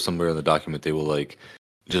wonder if somewhere in the document they will like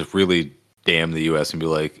just really damn the U.S. and be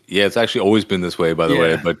like, yeah, it's actually always been this way, by the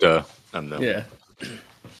way. But I don't know. Yeah.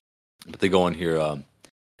 But they go on here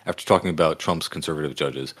after talking about Trump's conservative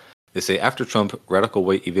judges. They say after Trump, radical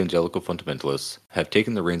white evangelical fundamentalists have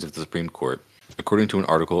taken the reins of the Supreme Court, according to an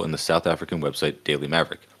article in the South African website Daily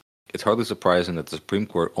Maverick. It's hardly surprising that the Supreme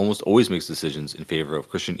Court almost always makes decisions in favor of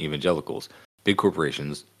Christian evangelicals, big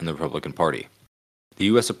corporations, and the Republican Party. The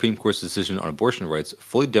U.S. Supreme Court's decision on abortion rights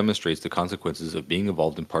fully demonstrates the consequences of being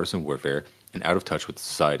involved in partisan warfare and out of touch with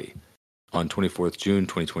society. On 24th June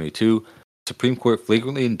 2022, the Supreme Court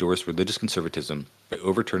flagrantly endorsed religious conservatism by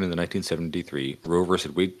overturning the 1973 Roe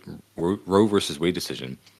v. Wade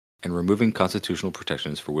decision and removing constitutional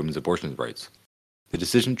protections for women's abortion rights. The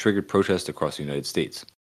decision triggered protests across the United States.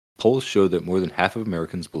 Polls showed that more than half of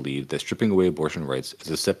Americans believe that stripping away abortion rights is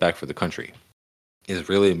a setback for the country.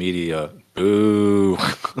 Israeli media, boo.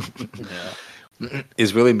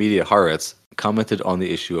 Israeli media Haaretz commented on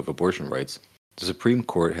the issue of abortion rights. The Supreme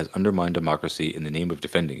Court has undermined democracy in the name of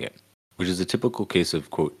defending it, which is a typical case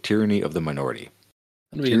of, quote, tyranny of the minority.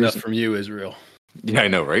 That'll be enough from you, Israel. Yeah, I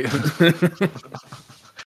know, right?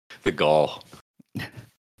 The gall.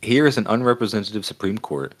 Here is an unrepresentative Supreme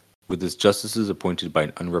Court with its justices appointed by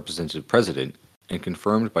an unrepresentative president and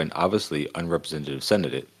confirmed by an obviously unrepresentative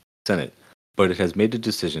Senate, but it has made a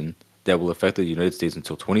decision that will affect the United States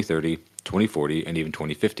until 2030, 2040, and even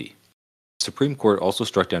 2050. The Supreme Court also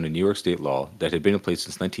struck down a New York state law that had been in place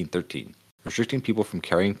since 1913, restricting people from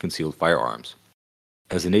carrying concealed firearms.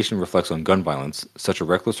 As the nation reflects on gun violence, such a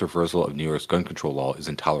reckless reversal of New York's gun control law is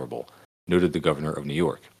intolerable, noted the governor of New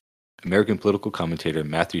York. American political commentator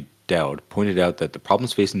Matthew Dowd pointed out that the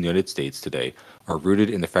problems facing the United States today are rooted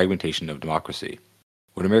in the fragmentation of democracy.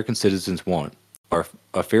 What American citizens want are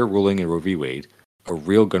a fair ruling in Roe v. Wade, a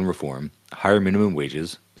real gun reform, higher minimum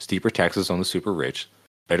wages, steeper taxes on the super rich,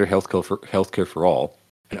 better healthcare for all,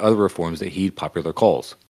 and other reforms that heed popular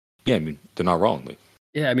calls. Yeah, I mean, they're not wrong. Like,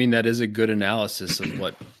 Yeah, I mean that is a good analysis of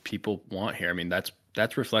what people want here. I mean that's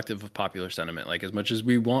reflective of popular sentiment. Like as much as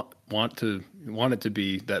we want it to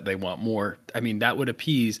be that they want more, I mean that would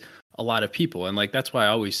appease a lot of people. And like that's why I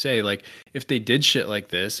always say like if they did shit like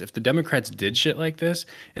this, if the Democrats did shit like this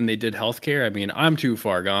and they did healthcare, I mean I'm too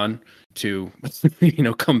far gone to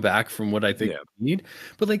come back from what I think we need.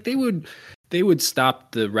 But like they would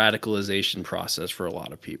stop the radicalization process for a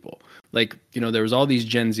lot of people. Like, there was all these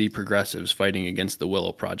Gen Z progressives fighting against the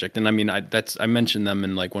Willow Project. And I mean, I mentioned them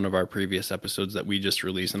in like one of our previous episodes that we just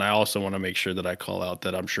released. And I also want to make sure that I call out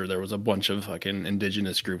that I'm sure there was a bunch of fucking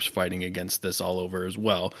indigenous groups fighting against this all over as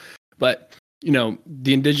well. But,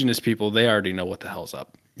 the indigenous people, they already know what the hell's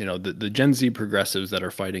up. The Gen Z progressives that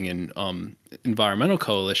are fighting in environmental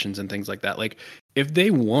coalitions and things like that. Like if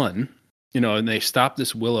they won, and they stopped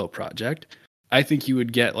this Willow Project, I think you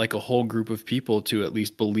would get like a whole group of people to at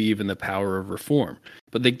least believe in the power of reform.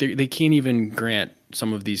 But they can't even grant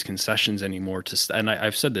some of these concessions anymore and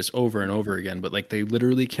I've said this over and over again, but like they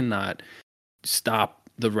literally cannot stop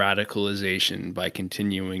the radicalization by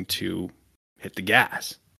continuing to hit the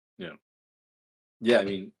gas. Yeah, I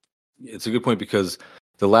mean, it's a good point because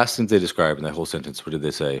the last things they describe in that whole sentence, what did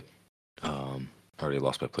they say? I already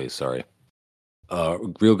lost my place, sorry.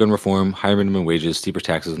 Real gun reform, higher minimum wages, steeper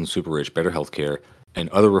taxes on the super rich, better healthcare, and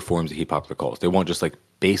other reforms that heed popular calls. They want just like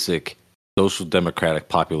basic social democratic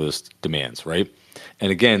populist demands, right?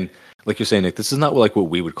 And again, like you're saying, Nick, this is not like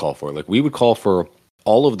what we would call for. Like we would call for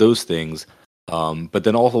all of those things, but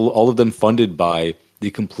then all of them funded by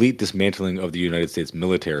the complete dismantling of the United States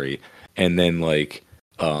military, and then like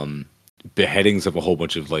beheadings of a whole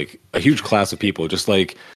bunch of like a huge class of people. Just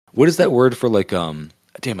like what is that word for like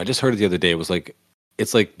damn, I just heard it the other day. It was like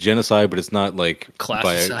it's like genocide, but it's not like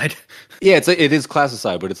classicide. Yeah, it's like it is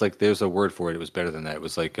classicide, but it's like there's a word for it. It was better than that. It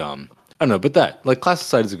was like I don't know, but that like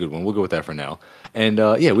classicide is a good one. We'll go with that for now. And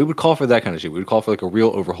yeah, we would call for that kind of shit. We would call for like a real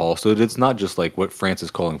overhaul, so that it's not just like what France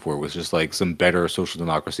is calling for, was just like some better social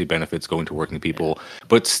democracy benefits going to working people,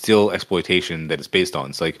 but still exploitation that it's based on.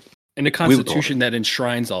 It's like and a constitution that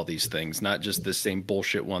enshrines all these things, not just the same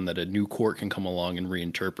bullshit one that a new court can come along and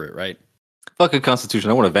reinterpret, right? Fuck a constitution.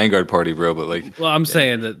 I want a Vanguard Party, bro. But like, well, I'm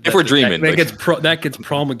saying that if we're dreaming, that gets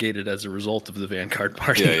promulgated as a result of the Vanguard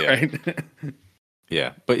Party, right?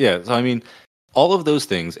 Yeah, but yeah. So I mean, all of those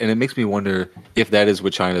things, and it makes me wonder if that is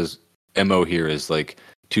what China's MO here is, like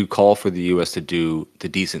to call for the U.S. to do the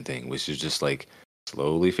decent thing, which is just like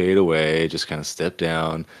slowly fade away, just kind of step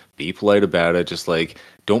down, be polite about it, just like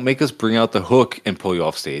don't make us bring out the hook and pull you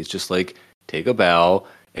off stage. Just like take a bow,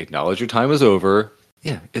 acknowledge your time is over.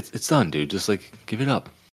 Yeah, it's done, dude. Just like give it up.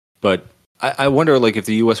 But I wonder, like, if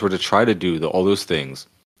the U.S. were to try to do all those things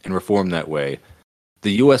and reform that way,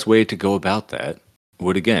 the U.S. way to go about that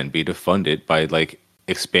would again be to fund it by like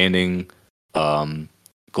expanding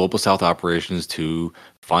global South operations to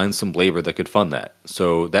find some labor that could fund that.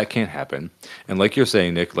 So that can't happen. And like you're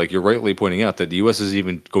saying, Nick, like you're rightly pointing out that the U.S. is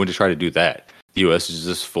even going to try to do that. The U.S. is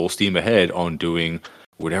just full steam ahead on doing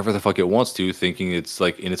whatever the fuck it wants to, thinking it's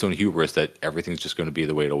like in its own hubris that everything's just going to be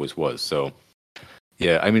the way it always was. So,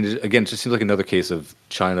 yeah, I mean, again, it just seems like another case of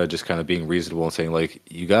China just kind of being reasonable and saying, like,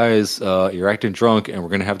 you guys, you're acting drunk and we're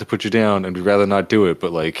going to have to put you down and we'd rather not do it,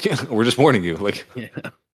 but like, we're just warning you. Like, yeah.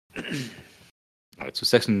 All right, so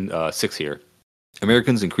section 6 here.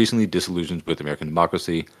 Americans increasingly disillusioned with American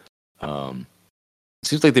democracy. It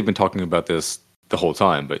seems like they've been talking about this the whole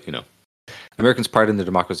time, but you know. Americans' pride in their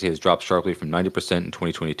democracy has dropped sharply from 90% in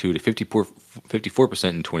 2022 to 54%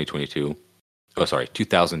 in 2022. Oh, sorry,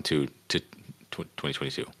 2002 to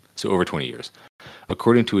 2022. So over 20 years,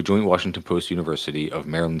 according to a joint Washington Post University of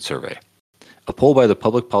Maryland survey. A poll by the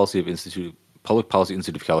Public Policy Institute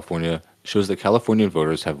of California shows that Californian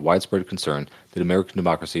voters have widespread concern that American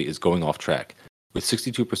democracy is going off track, with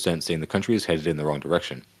 62% saying the country is headed in the wrong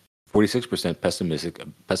direction. 46%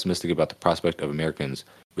 pessimistic about the prospect of Americans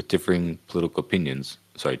with differing political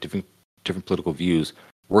views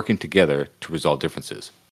working together to resolve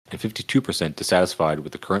differences, and 52% dissatisfied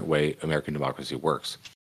with the current way American democracy works.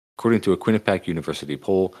 According to a Quinnipiac University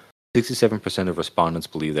poll, 67% of respondents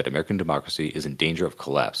believe that American democracy is in danger of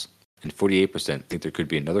collapse, and 48% think there could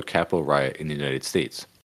be another Capitol riot in the United States.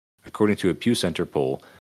 According to a Pew Center poll,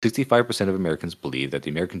 65% of Americans believe that the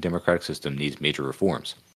American democratic system needs major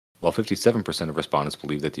reforms, while 57% of respondents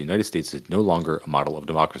believe that the United States is no longer a model of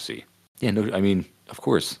democracy. Yeah, no, I mean, of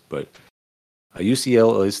course, but a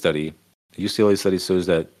UCLA study shows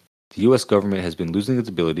that the U.S. government has been losing its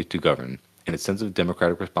ability to govern, and its sense of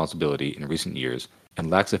democratic responsibility in recent years, and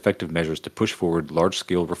lacks effective measures to push forward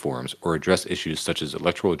large-scale reforms or address issues such as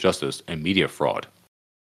electoral justice and media fraud.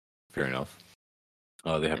 Fair enough.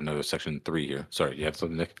 They have another section 3 here. Sorry, you have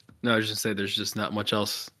something, Nick? No, I was just saying there's just not much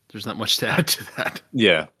else. There's not much to add to that.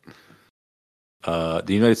 Yeah. The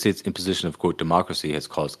United States' imposition of, quote, democracy has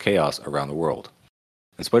caused chaos around the world.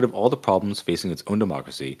 In spite of all the problems facing its own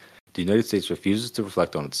democracy, the United States refuses to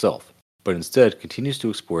reflect on itself, but instead continues to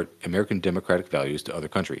export American democratic values to other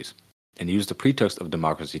countries, and use the pretext of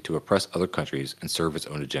democracy to oppress other countries and serve its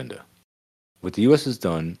own agenda. What the U.S. has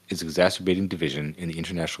done is exacerbating division in the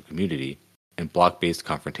international community and bloc-based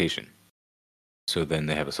confrontation. So then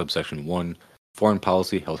they have a subsection 1, foreign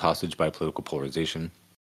policy held hostage by political polarization.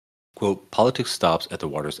 Quote, politics stops at the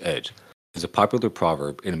water's edge is a popular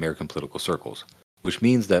proverb in American political circles, which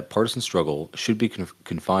means that partisan struggle should be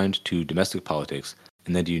confined to domestic politics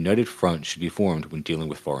and that a united front should be formed when dealing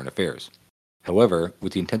with foreign affairs. However,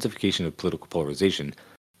 with the intensification of political polarization,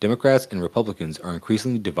 Democrats and Republicans are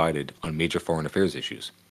increasingly divided on major foreign affairs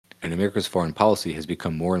issues, and America's foreign policy has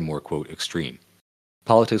become more and more, quote, extreme.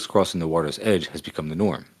 Politics crossing the water's edge has become the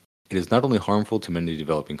norm. It is not only harmful to many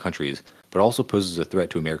developing countries, but also poses a threat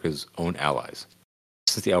to America's own allies.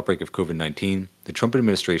 Since the outbreak of COVID-19, the Trump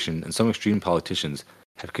administration and some extreme politicians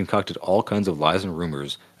have concocted all kinds of lies and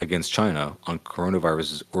rumors against China on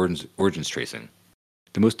coronavirus's origins tracing.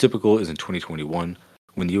 The most typical is in 2021,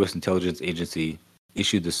 when the U.S. intelligence agency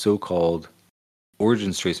issued the so-called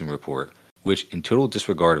origins tracing report, which, in total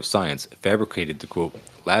disregard of science, fabricated the, quote,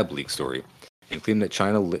 lab leak story and claimed that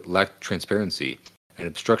China lacked transparency and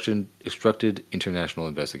obstructed international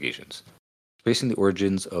investigations. Tracing the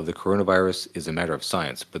origins of the coronavirus is a matter of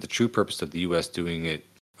science, but the true purpose of the U.S. is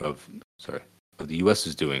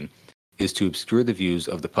doing is to obscure the views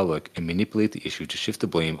of the public and manipulate the issue to shift the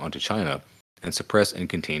blame onto China and suppress and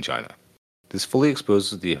contain China. This fully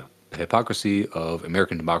exposes the hypocrisy of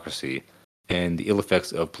American democracy and the ill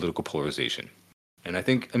effects of political polarization. And I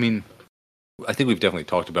think we've definitely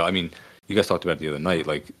talked about, you guys talked about it the other night,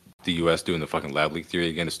 like the U.S. doing the fucking lab leak theory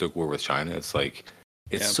again to stoke war with China. It's like,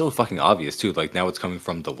 it's so fucking obvious too. Like now it's coming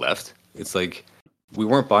from the left. It's like, we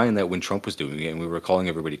weren't buying that when Trump was doing it and we were calling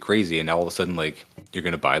everybody crazy. And now all of a sudden, like, you're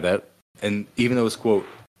going to buy that. And even though it's, quote,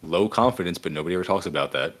 low confidence, but nobody ever talks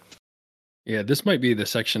about that. Yeah, this might be the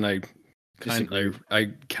section I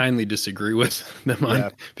kindly disagree with them on,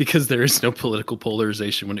 because there is no political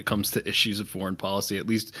polarization when it comes to issues of foreign policy, at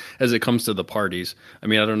least as it comes to the parties. I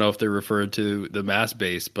don't know if they're referred to the mass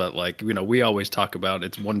base, but like, we always talk about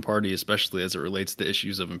it's one party, especially as it relates to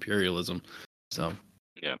issues of imperialism. So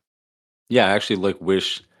yeah, I actually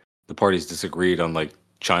wish the parties disagreed on like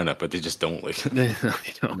China, but they just don't. They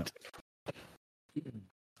don't.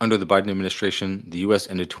 Under the Biden administration, the U.S.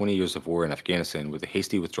 ended 20 years of war in Afghanistan with a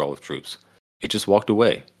hasty withdrawal of troops. It just walked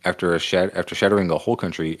away after shattering the whole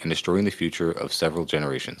country and destroying the future of several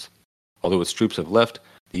generations. Although its troops have left,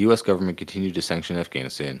 the U.S. government continued to sanction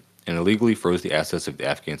Afghanistan and illegally froze the assets of the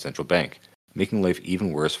Afghan central bank, making life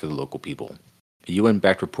even worse for the local people. A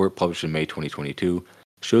UN-backed report published in May 2022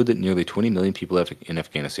 showed that nearly 20 million people in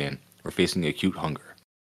Afghanistan were facing acute hunger.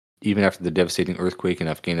 Even after the devastating earthquake in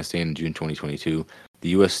Afghanistan in June 2022, the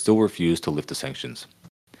U.S. still refused to lift the sanctions.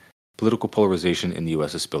 Political polarization in the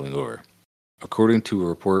U.S. is spilling over. According to a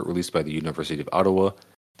report released by the University of Ottawa,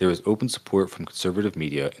 there is open support from conservative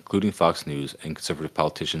media, including Fox News and conservative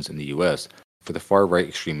politicians in the U.S., for the far-right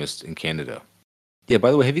extremists in Canada. Yeah,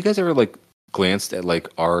 by the way, have you guys ever glanced at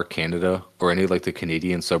our Canada or any the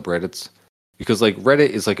Canadian subreddits? Because Reddit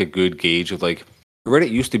is a good gauge of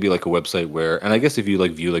Reddit used to be a website where, and I guess if you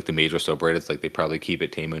view the major subreddits, they probably keep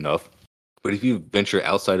it tame enough. But if you venture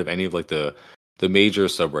outside of any of the major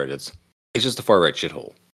subreddits, it's just a far right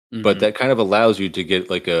shithole. Mm-hmm. But that kind of allows you to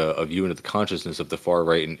get a view into the consciousness of the far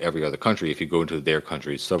right in every other country if you go into their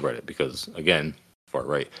country's subreddit, because again, far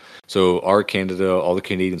right. So our Canada, all the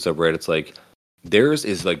Canadian subreddits, theirs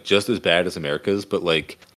is just as bad as America's, but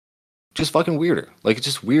just fucking weirder. It's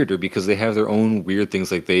just weirder because they have their own weird things.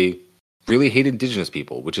 They really hate indigenous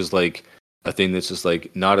people, which is a thing that's just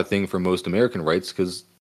not a thing for most American rights, because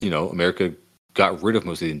America got rid of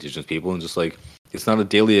most of the indigenous people, and just it's not a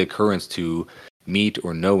daily occurrence to meet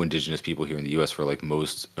or know indigenous people here in the U.S. for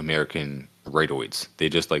most American rightoids. They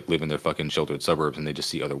just live in their fucking sheltered suburbs, and they just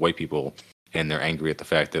see other white people, and they're angry at the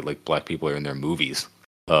fact that black people are in their movies,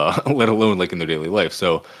 let alone in their daily life.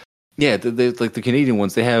 So yeah, the Canadian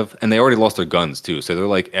ones, they have, and they already lost their guns too, so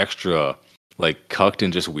they're extra cucked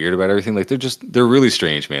and just weird about everything. They're really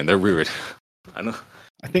strange, man. They're weird. I know.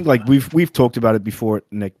 I think we've talked about it before,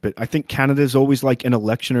 Nick, but I think Canada's always an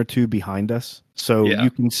election or two behind us. So you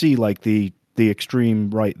can see the the extreme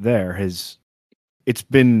right there it's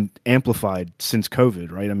been amplified since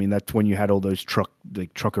COVID, right? I mean, that's when you had all those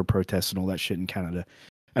trucker protests and all that shit in Canada.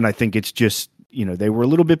 And I think it's just, they were a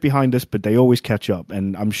little bit behind us, but they always catch up.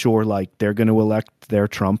 And I'm sure like they're going to elect their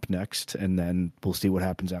Trump next, and then we'll see what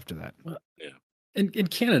happens after that. Yeah.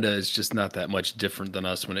 And Canada is just not that much different than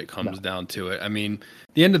us when it comes down to it. I mean,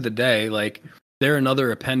 at the end of the day, like they're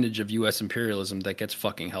another appendage of U.S. imperialism that gets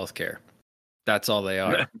fucking healthcare. That's all they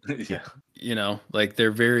are. Yeah. Like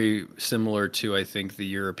they're very similar to, I think, the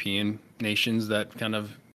European nations that kind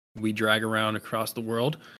of we drag around across the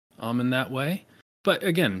world in that way. But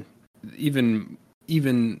again,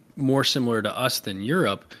 even more similar to us than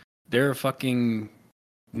Europe, they're a fucking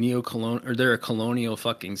they're a colonial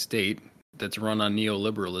fucking state that's run on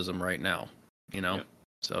neoliberalism right now, Yeah.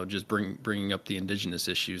 So just bringing up the indigenous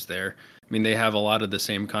issues there. I mean, they have a lot of the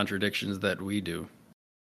same contradictions that we do.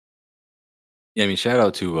 Yeah, I mean, shout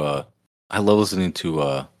out to I love listening to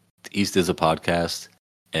the East is a podcast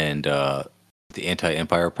and the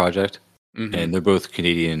Anti-Empire Project, and they're both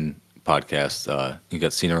Canadian podcasts. You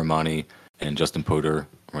got Sina Romani and Justin Potter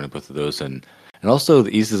running both of those, and also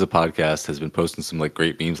the East is a podcast has been posting some like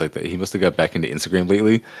great memes like that. He must have got back into Instagram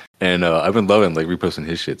lately, and I've been loving like reposting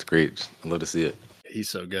his shit. It's great. I love to see it. He's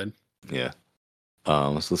so good. Yeah.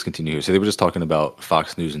 Let's continue here. So they were just talking about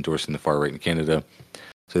Fox News endorsing the far right in Canada.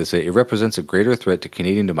 So they say it represents a greater threat to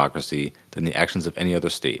Canadian democracy than the actions of any other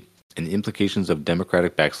state, and the implications of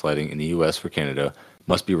democratic backsliding in the U.S. for Canada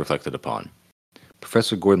must be reflected upon.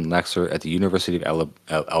 Professor Gordon Laxer at the University of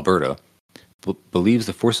Alberta believes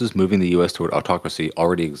the forces moving the U.S. toward autocracy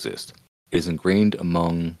already exist. It is ingrained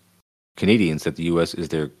among Canadians that the U.S. is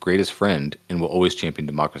their greatest friend and will always champion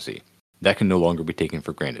democracy. That can no longer be taken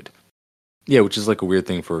for granted. Yeah, which is like a weird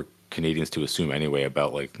thing for Canadians to assume anyway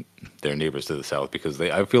about like their neighbors to the south, because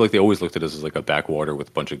I feel like they always looked at us as like a backwater with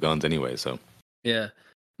a bunch of guns anyway. So yeah.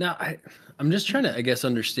 Now I'm just trying to, I guess,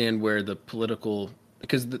 understand where the political,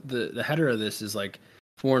 because the header of this is like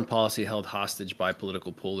foreign policy held hostage by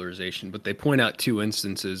political polarization, but they point out two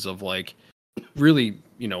instances of like really,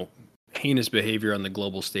 heinous behavior on the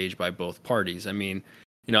global stage by both parties. I mean,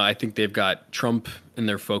 I think they've got Trump in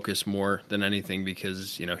their focus more than anything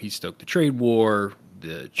because, he stoked the trade war,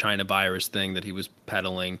 the China virus thing that he was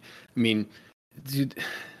peddling. I mean, dude,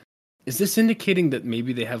 is this indicating that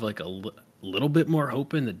maybe they have like a little bit more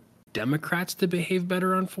hope in the Democrats to behave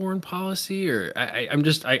better on foreign policy? Or I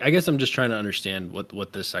guess I'm just trying to understand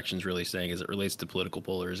what this section's really saying as it relates to political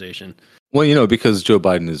polarization. Well, because Joe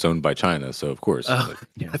Biden is owned by China, so of course.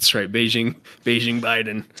 That's right. Beijing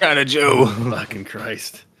Biden. China Joe. Fucking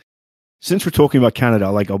Christ. Since we're talking about Canada,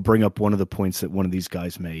 I'll bring up one of the points that one of these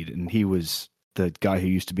guys made, and he was the guy who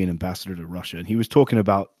used to be an ambassador to Russia, and he was talking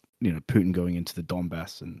about, Putin going into the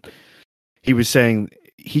Donbass, and he was saying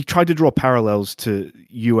he tried to draw parallels to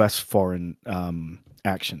U.S. foreign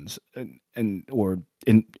actions or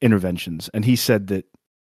interventions, and he said that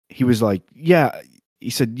he was like, he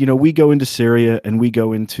said, we go into Syria and we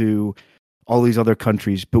go into all these other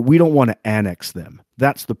countries, but we don't want to annex them.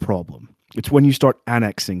 That's the problem. It's when you start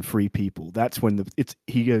annexing free people. That's when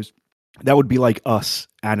he goes, that would be like us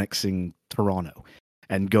annexing Toronto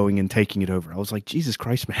and going and taking it over. I was like, Jesus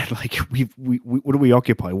Christ, man! Like we what do we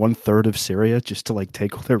occupy? 1/3 of Syria just to like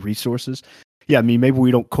take all their resources? Yeah, I mean maybe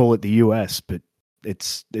we don't call it the U.S., but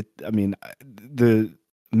I mean the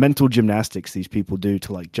mental gymnastics these people do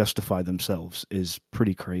to like justify themselves is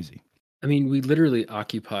pretty crazy. I mean, we literally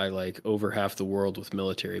occupy like over half the world with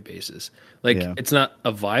military bases. Like It's not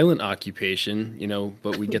a violent occupation,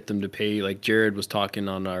 but we get them to pay. Like Jared was talking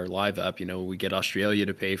on our live app, we get Australia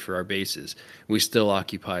to pay for our bases. We still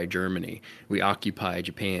occupy Germany. We occupy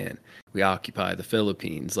Japan. We occupy the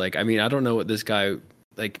Philippines. Like, I mean, I don't know what this guy,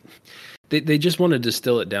 like, they just want to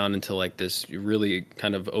distill it down into like this really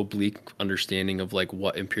kind of oblique understanding of like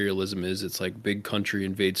what imperialism is. It's like big country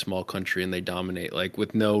invades small country and they dominate, like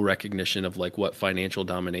with no recognition of like what financial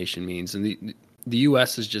domination means. And the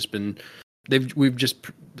U.S. has just been,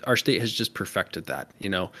 our state has just perfected that,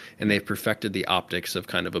 and they've perfected the optics of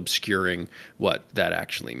kind of obscuring what that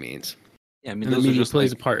actually means. Yeah, I mean, and the media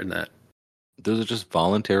plays a part in that. Those are just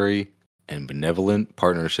voluntary and benevolent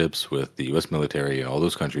partnerships with the U.S. military and all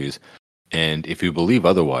those countries. And if you believe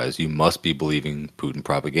otherwise, you must be believing Putin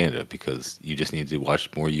propaganda, because you just need to watch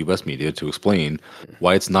more U.S. media to explain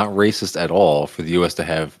why it's not racist at all for the U.S. to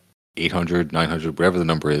have 800, 900, whatever the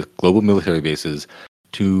number is, global military bases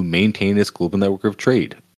to maintain its global network of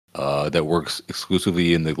trade that works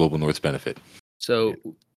exclusively in the global North's benefit. So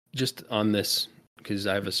just on this, because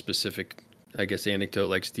I have a specific, I guess, anecdote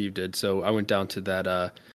like Steve did. So I went down to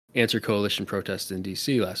that Answer Coalition protests in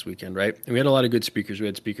DC last weekend, right? And we had a lot of good speakers. We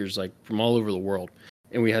had speakers like from all over the world.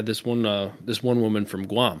 And we had this one woman from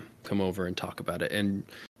Guam come over and talk about it. And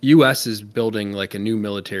US is building like a new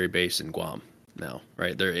military base in Guam now,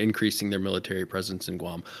 right? They're increasing their military presence in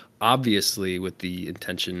Guam, obviously with the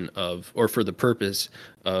intention of, or for the purpose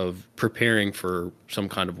of preparing for some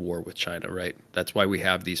kind of war with China, right? That's why we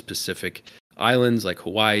have these Pacific islands like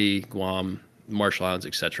Hawaii, Guam, Marshall Islands,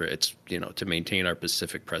 etc. It's, to maintain our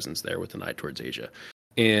Pacific presence there with an eye towards Asia.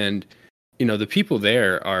 And, the people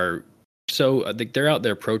there are so they're out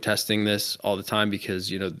there protesting this all the time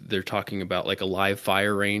because, they're talking about like a live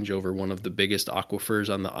fire range over one of the biggest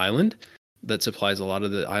aquifers on the island that supplies a lot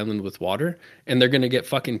of the island with water. And they're going to get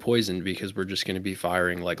fucking poisoned because we're just going to be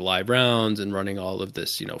firing like live rounds and running all of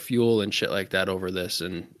this, fuel and shit like that over this.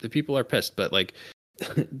 And the people are pissed. But like,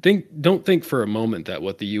 don't think for a moment that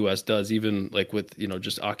what the U.S. does, even like with,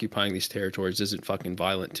 just occupying these territories, isn't fucking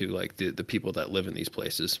violent to like the people that live in these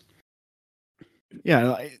places.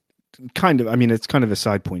 Yeah, kind of. I mean, it's kind of a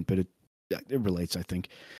side point, but it relates, I think.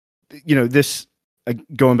 This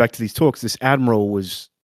going back to these talks, this admiral was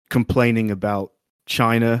complaining about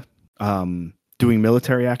China doing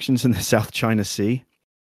military actions in the South China Sea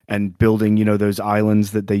and building, those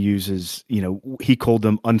islands that they use as, he called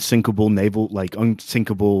them unsinkable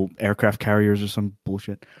aircraft carriers or some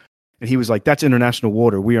bullshit. And he was like, that's international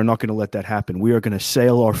water. We are not going to let that happen. We are going to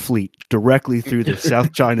sail our fleet directly through the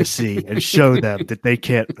South China Sea and show them that they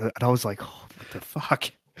can't. And I was like, oh, what the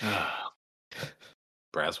fuck?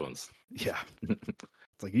 Brass ones. Yeah.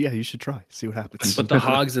 It's like, yeah, you should try. See what happens. But the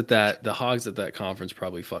hogs at that conference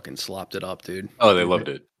probably fucking slopped it up, dude. Oh, they loved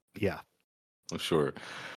it. Yeah. I'm sure.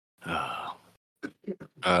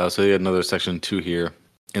 So you had another section 2 here.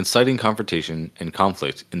 Inciting confrontation and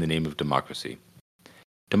conflict in the name of democracy.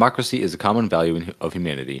 Democracy is a common value of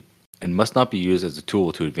humanity and must not be used as a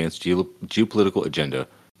tool to advance geopolitical agenda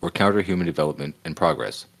or counter human development and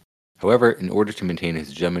progress. However, in order to maintain its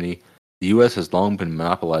hegemony, the U.S. has long been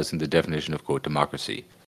monopolizing the definition of, quote, democracy,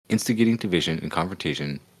 instigating division and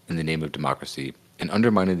confrontation in the name of democracy, and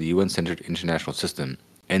undermining the UN-centered international system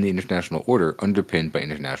and the international order underpinned by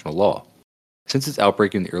international law. Since its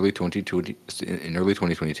outbreak in early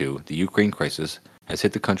 2022, the Ukraine crisis has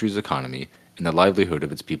hit the country's economy and the livelihood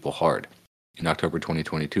of its people hard. In October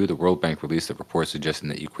 2022, the World Bank released a report suggesting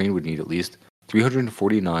that Ukraine would need at least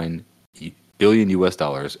 $349 billion US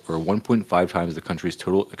dollars, or 1.5 times the country's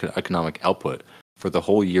total economic output for the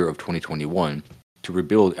whole year of 2021, to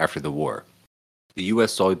rebuild after the war. The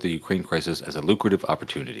U.S. saw the Ukraine crisis as a lucrative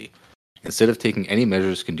opportunity. Instead of taking any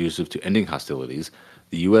measures conducive to ending hostilities,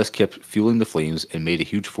 the U.S. kept fueling the flames and made a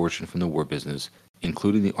huge fortune from the war business,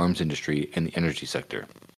 including the arms industry and the energy sector.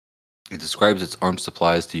 It describes its arms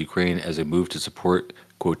supplies to Ukraine as a move to support,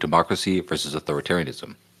 quote, democracy versus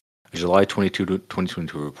authoritarianism. A July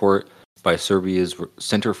 2022 report by Serbia's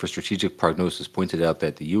Center for Strategic Prognosis pointed out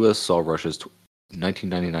that the U.S. saw Russia's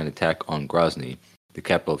 1999 attack on Grozny, the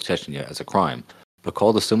capital of Chechnya, as a crime, but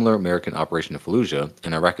called a similar American operation in Fallujah,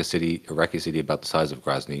 an Iraqi city about the size of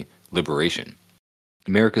Grozny, liberation.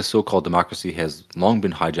 America's so-called democracy has long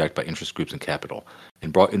been hijacked by interest groups and capital,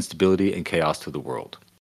 and brought instability and chaos to the world.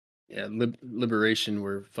 Yeah, liberation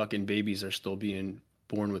where fucking babies are still being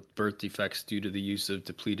born with birth defects due to the use of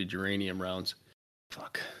depleted uranium rounds.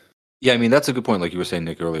 Fuck. Yeah, I mean, that's a good point. Like you were saying,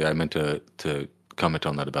 Nick, earlier, I meant to comment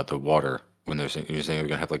on that about the water. When you're saying we're going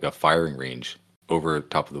to have like a firing range over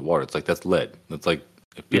top of the water. It's like, that's lead. It's like,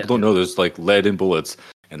 if people don't know, there's like lead in bullets,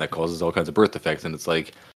 and that causes all kinds of birth defects. And it's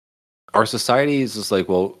like, our society is just like,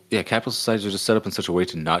 well, yeah, capitalist societies are just set up in such a way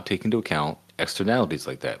to not take into account externalities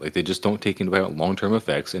like that. Like, they just don't take into account long-term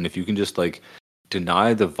effects. And if you can just like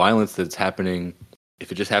deny the violence that's happening,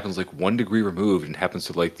 if it just happens like 1 degree removed and happens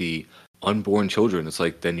to like the unborn children, it's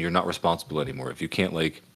like, then you're not responsible anymore. If you can't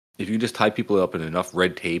like, if you just tie people up in enough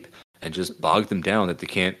red tape and just bog them down that they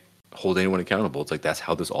can't hold anyone accountable, it's like, that's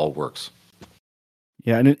how this all works.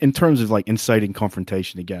 Yeah, and in terms of like inciting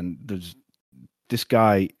confrontation, again, there's this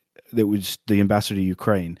guy that was the ambassador to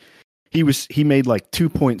Ukraine. He made like 2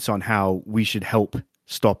 points on how we should help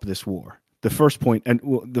stop this war. The first point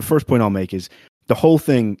I'll make is the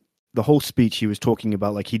whole speech he was talking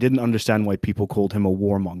about, like, he didn't understand why people called him a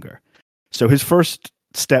warmonger. So his first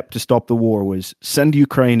step to stop the war was send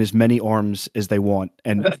Ukraine as many arms as they want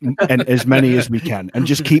and as many as we can, and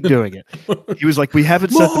just keep doing it. He was like, we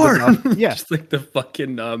haven't set them enough. Yeah, just like the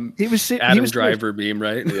fucking Adam was Driver beam,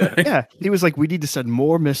 right? Yeah, he was like, we need to send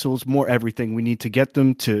more missiles, more everything. We need to get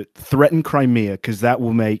them to threaten Crimea because that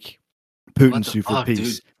will make Putin sue for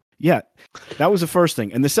peace. Dude. Yeah, that was the first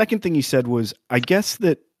thing. And the second thing he said was, I guess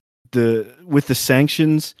that with the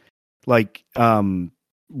sanctions, like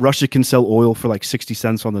Russia can sell oil for like 60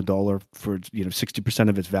 cents on the dollar for 60%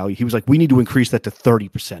 of its value. He was like, we need to increase that to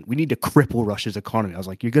 30%. We need to cripple Russia's economy. I was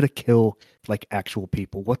like, you're gonna kill like actual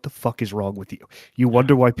people. What the fuck is wrong with you? You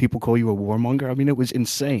wonder why people call you a warmonger? I mean, it was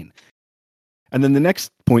insane. And then the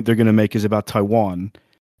next point they're gonna make is about Taiwan.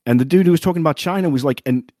 And the dude who was talking about China was like,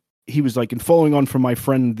 and he was like, and following on from my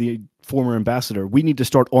friend, the former ambassador, we need to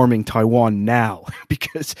start arming Taiwan now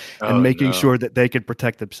because making sure that they could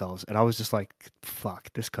protect themselves. And I was just like,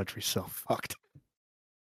 fuck, this country's so fucked.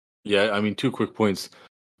 Yeah, I mean, 2 quick points.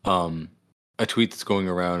 A tweet that's going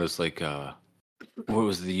around is like, what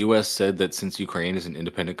was the U.S. said that since Ukraine is an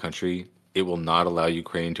independent country, it will not allow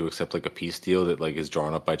Ukraine to accept like a peace deal that like is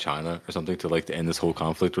drawn up by China or something to like to end this whole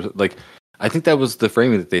conflict. Like, I think that was the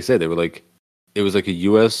framing that they said. They were like, it was like a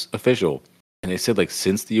U.S. official. And they said, like,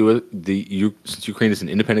 since since Ukraine is an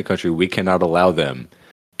independent country, we cannot allow them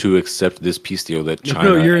to accept this peace deal that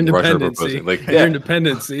China and Russia are proposing. Like, your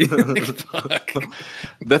independency. Fuck.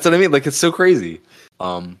 That's what I mean. Like, it's so crazy.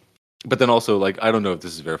 But then also, like, I don't know if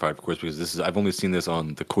this is verified, of course, because I've only seen this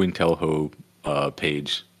on the CoinTelHo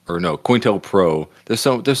page, or no, CoinTelPro.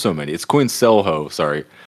 There's so many. It's CoinSellHo. Sorry,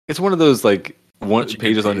 it's one of those like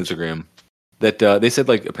pages on Instagram that they said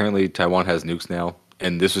like apparently Taiwan has nukes now.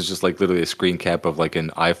 And this was just like literally a screen cap of like an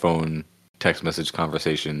iPhone text message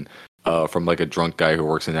conversation from like a drunk guy who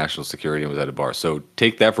works in national security and was at a bar. So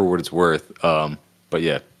take that for what it's worth. But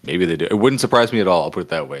yeah, maybe they do. It wouldn't surprise me at all. I'll put it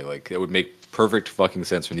that way. Like it would make perfect fucking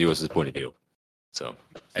sense from the U.S.'s point of view. So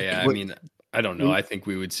yeah, I mean, I don't know. I think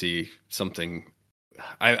we would see something.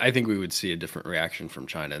 I think we would see a different reaction from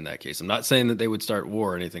China in that case. I'm not saying that they would start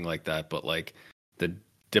war or anything like that, but like the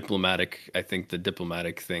diplomatic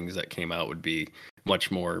things that came out would be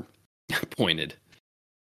much more pointed.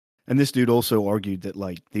 And this dude also argued that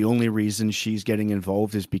like the only reason she's getting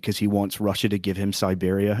involved is because he wants Russia to give him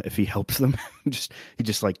Siberia if he helps them.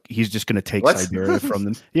 he's just going to take Siberia from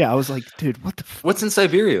them. Yeah, I was like, dude, what the fuck? What's in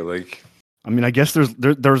Siberia? Like, I mean, I guess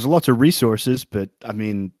there's lots of resources, but I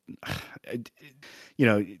mean,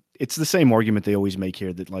 it's the same argument they always make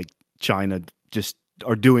here that like China just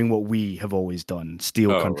are doing what we have always done,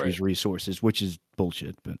 steal countries' resources, which is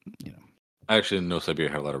bullshit, but I actually didn't know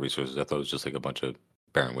Siberia had a lot of resources. I thought it was just like a bunch of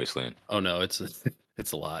barren wasteland. Oh no, it's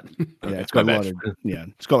a lot. Yeah, it's got a lot of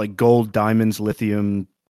it's got like gold, diamonds, lithium,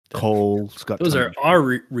 coal. It's got those are our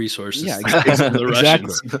resources. Yeah,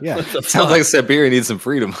 exactly. Yeah, sounds like Siberia needs some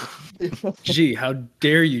freedom. Gee, how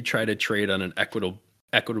dare you try to trade on an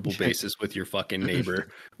equitable basis with your fucking neighbor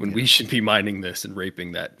when we should be mining this and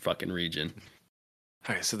raping that fucking region?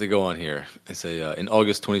 All right, so they go on here. They say in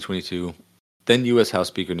August 2022. Then U.S. House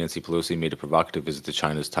Speaker Nancy Pelosi made a provocative visit to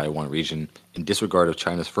China's Taiwan region in disregard of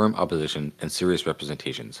China's firm opposition and serious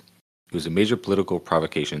representations. It was a major political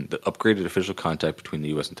provocation that upgraded official contact between the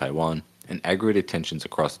U.S. and Taiwan and aggravated tensions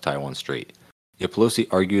across the Taiwan Strait. Yet Pelosi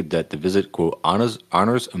argued that the visit, quote, honors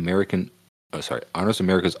America's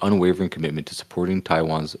unwavering commitment to supporting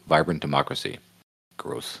Taiwan's vibrant democracy.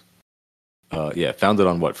 Gross. Founded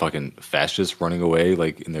on what, fucking fascists running away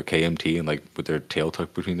like in their KMT and like with their tail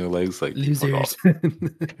tucked between their legs, like losers.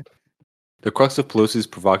 The crux of Pelosi's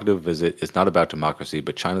provocative visit is not about democracy,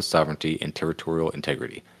 but China's sovereignty and territorial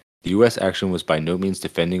integrity. The U.S. action was by no means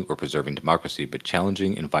defending or preserving democracy, but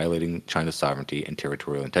challenging and violating China's sovereignty and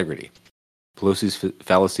territorial integrity. Pelosi's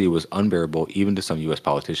fallacy was unbearable even to some U.S.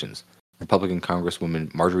 politicians. Republican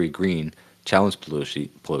Congresswoman Marjorie Greene challenged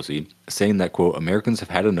Pelosi, saying that, quote, Americans have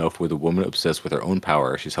had enough with a woman obsessed with her own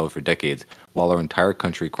power she's held for decades while our entire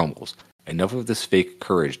country crumbles. Enough of this fake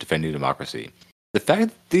courage defending democracy. The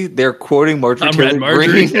fact that they're quoting Marjorie Taylor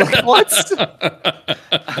Greene, like, what?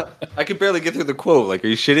 I can barely get through the quote. Like, are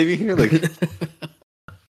you shitting me here? Like,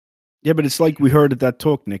 yeah, but it's like we heard at that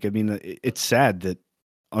talk, Nick. I mean, it's sad that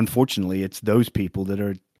unfortunately it's those people that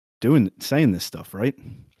are saying this stuff, right?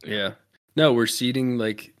 Yeah. No, we're seeding,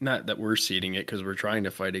 like, not that we're seeding it because we're trying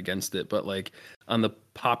to fight against it, but like on the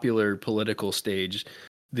popular political stage,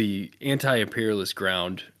 the anti-imperialist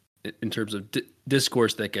ground in terms of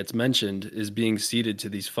discourse that gets mentioned is being ceded to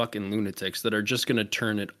these fucking lunatics that are just going to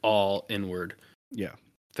turn it all inward. Yeah.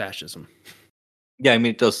 Fascism. Yeah, I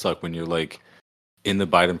mean, it does suck when you're like in the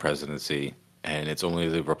Biden presidency and it's only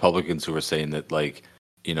the Republicans who are saying that, like,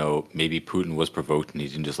 you know, maybe Putin was provoked and he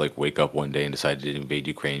didn't just like wake up one day and decide to invade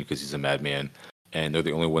Ukraine because he's a madman. And they're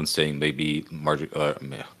the only ones saying maybe maybe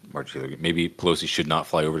Pelosi should not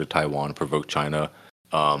fly over to Taiwan and provoke China.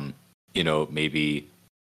 You know, maybe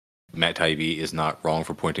Matt Taibbi is not wrong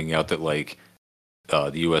for pointing out that, like,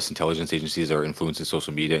 the U.S. intelligence agencies are influencing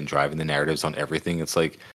social media and driving the narratives on everything. It's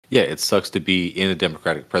like, yeah, it sucks to be in a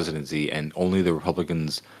Democratic presidency and only the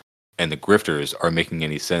Republicans and the grifters are making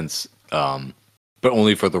any sense. but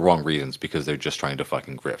only for the wrong reasons, because they're just trying to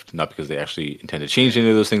fucking grift, not because they actually intend to change any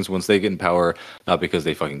of those things once they get in power, not because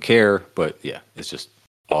they fucking care, but yeah, it's just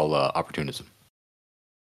all opportunism.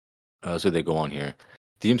 So they go on here.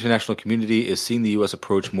 The international community is seeing the U.S.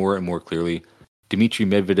 approach more and more clearly. Dmitry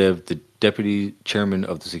Medvedev, the deputy chairman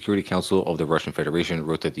of the Security Council of the Russian Federation,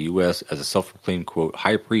 wrote that the U.S., as a self-proclaimed, quote,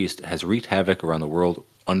 high priest, has wreaked havoc around the world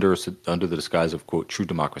under the disguise of, quote, true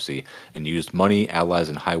democracy, and used money, allies,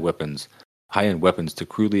 and high-end weapons to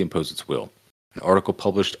crudely impose its will. An article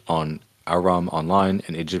published on Aram Online,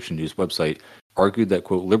 an Egyptian news website, argued that,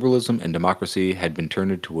 quote, liberalism and democracy had been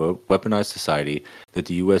turned into a weaponized society that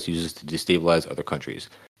the U.S. uses to destabilize other countries,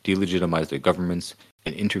 delegitimize their governments,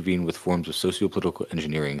 and intervene with forms of socio-political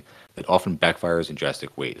engineering that often backfires in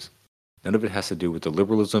drastic ways. None of it has to do with the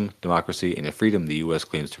liberalism, democracy, and the freedom the U.S.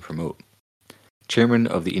 claims to promote. Chairman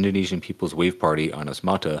of the Indonesian People's Wave Party, Anas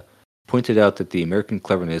Mata, pointed out that the American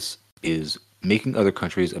cleverness is making other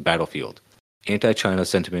countries a battlefield. Anti-China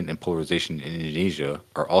sentiment and polarization in Indonesia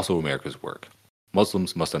are also America's work.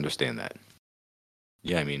 Muslims must understand that.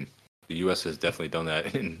 Yeah, I mean, the U.S. has definitely done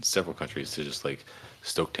that in several countries to just like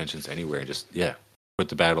stoke tensions anywhere and just, yeah, put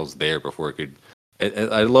the battles there before it could.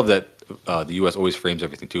 And I love that the U.S. always frames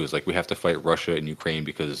everything too. It's like we have to fight Russia and Ukraine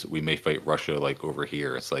because we may fight Russia like over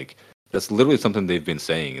here. It's like that's literally something they've been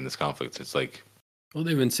saying in this conflict. It's like, well,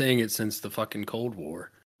 they've been saying it since the fucking Cold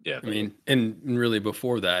War. Yeah, I mean, and really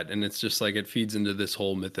before that, and it's just like it feeds into this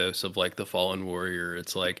whole mythos of like the fallen warrior.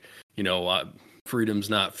 It's like, you know, freedom's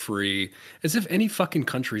not free, as if any fucking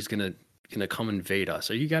country's gonna come invade us.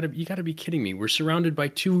 Or you gotta be kidding me. We're surrounded by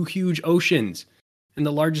 2 huge oceans and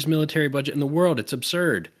the largest military budget in the world. It's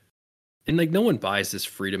absurd. And like no one buys this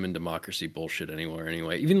freedom and democracy bullshit anymore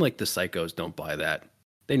anyway. Even like the psychos don't buy that.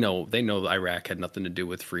 They know Iraq had nothing to do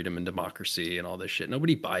with freedom and democracy and all this shit.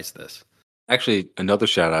 Nobody buys this. Actually, another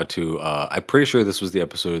shout out to I'm pretty sure this was the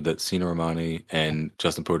episode that Sina Romani and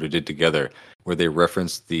Justin Porter did together, where they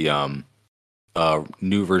referenced the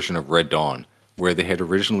new version of Red Dawn, where they had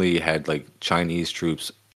originally had like Chinese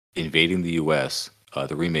troops invading the U.S.,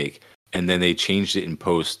 the remake, and then they changed it in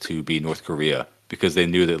post to be North Korea because they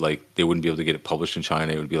knew that like they wouldn't be able to get it published in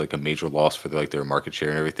China. It would be like a major loss for their market share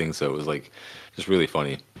and everything. So it was like just really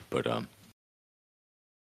funny. But so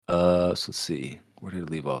let's see, where did it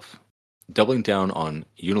leave off? Doubling down on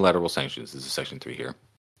unilateral sanctions. This is section 3 here.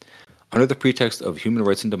 Under the pretext of human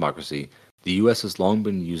rights and democracy, the U.S. has long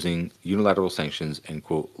been using unilateral sanctions and,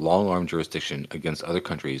 quote, long-arm jurisdiction against other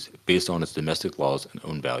countries based on its domestic laws and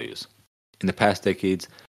own values. In the past decades,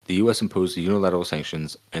 the U.S. imposed unilateral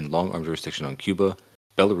sanctions and long-arm jurisdiction on Cuba,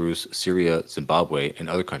 Belarus, Syria, Zimbabwe, and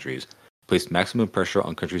other countries, placed maximum pressure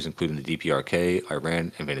on countries including the DPRK,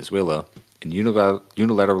 Iran, and Venezuela, and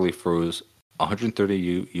unilaterally froze $130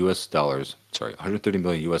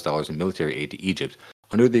 million US dollars in military aid to Egypt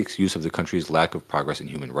under the excuse of the country's lack of progress in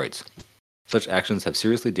human rights. Such actions have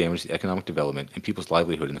seriously damaged the economic development and people's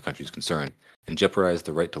livelihood in the countries concerned, and jeopardized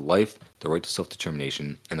the right to life, the right to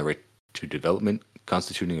self-determination, and the right to development,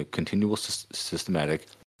 constituting a continual, systematic,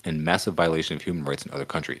 and massive violation of human rights in other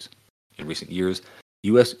countries. In recent years,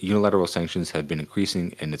 U.S. unilateral sanctions have been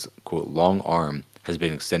increasing, and its, quote, long arm has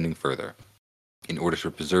been extending further. In order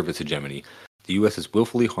to preserve its hegemony, the U.S. has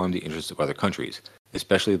willfully harmed the interests of other countries,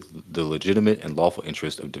 especially the legitimate and lawful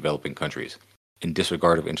interests of developing countries, in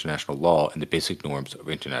disregard of international law and the basic norms of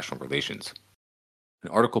international relations. An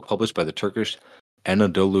article published by the Turkish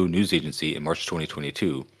Anadolu news agency in March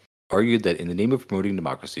 2022 argued that in the name of promoting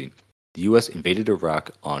democracy, the U.S. invaded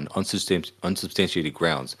Iraq on unsubstantiated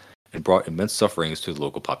grounds and brought immense sufferings to the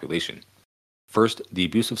local population. First, the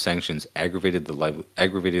abuse of sanctions aggravated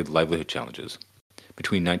livelihood challenges.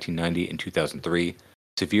 Between 1990 and 2003,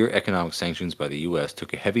 severe economic sanctions by the U.S.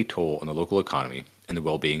 took a heavy toll on the local economy and the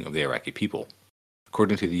well-being of the Iraqi people.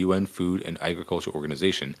 According to the UN Food and Agriculture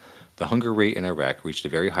Organization, the hunger rate in Iraq reached a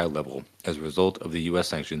very high level as a result of the U.S.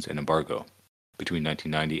 sanctions and embargo. Between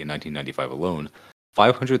 1990 and 1995 alone,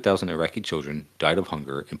 500,000 Iraqi children died of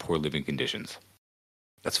hunger and poor living conditions.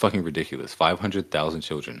 That's fucking ridiculous. 500,000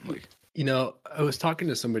 children. Like, you know, I was talking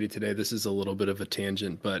to somebody today. This is a little bit of a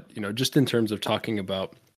tangent, but, you know, just in terms of talking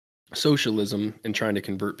about socialism and trying to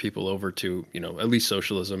convert people over to, you know, at least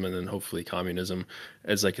socialism and then hopefully communism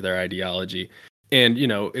as like their ideology. And, you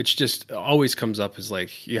know, it's just always comes up as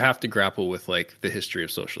like you have to grapple with like the history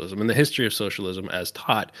of socialism and the history of socialism as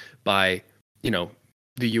taught by, you know,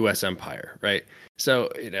 the U.S. empire, right? So,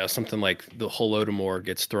 you know, something like the Holodomor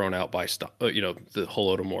gets thrown out by, the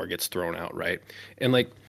Holodomor gets thrown out, right? And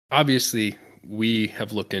like, obviously, we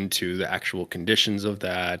have looked into the actual conditions of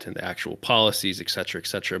that and the actual policies, et cetera, et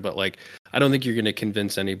cetera. But like, I don't think you're going to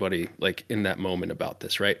convince anybody like in that moment about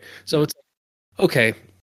this, right? So it's, Okay,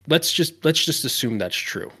 let's just assume that's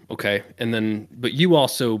true. Okay, and then but you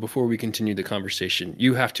also, before we continue the conversation,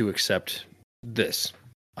 you have to accept this.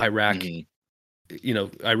 Iraq,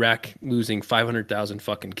 Iraq losing 500,000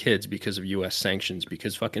 fucking kids because of U.S. sanctions,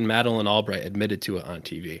 because fucking Madeleine Albright admitted to it on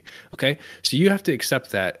TV. Okay, so you have to accept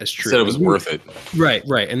that as true. Said it was worth it.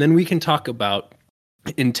 Right, and then we can talk about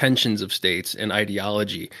intentions of states and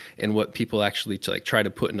ideology and what people actually try to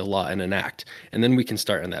put into law and enact, and then we can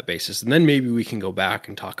start on that basis, and then maybe we can go back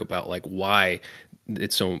and talk about like why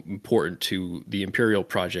it's so important to the imperial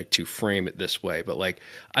project to frame it this way. But like,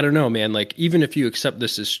 I don't know, man, like even if you accept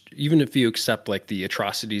like the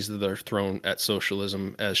atrocities that are thrown at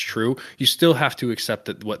socialism as true, you still have to accept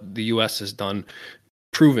that what the US has done,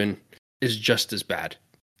 proven, is just as bad.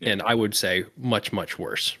 And I would say much, much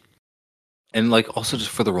worse. And like also just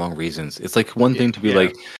for the wrong reasons. It's like one thing to be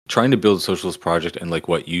like trying to build a socialist project and like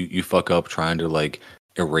what you fuck up trying to like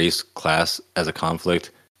erase class as a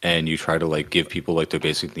conflict, and you try to like give people like their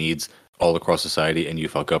basic needs all across society, and you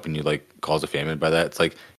fuck up and you like cause a famine by that. It's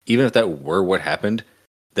like even if that were what happened,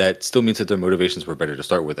 that still means that their motivations were better to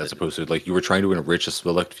start with, as opposed to like you were trying to enrich a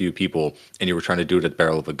select few people and you were trying to do it at the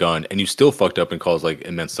barrel of a gun, and you still fucked up and caused like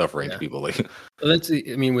immense suffering to people. Like, well,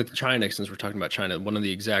 I mean, with China, since we're talking about China, one of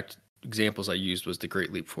the exact examples I used was the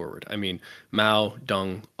Great Leap Forward. I mean, Mao,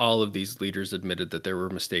 Deng, all of these leaders admitted that there were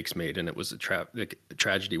mistakes made and it was a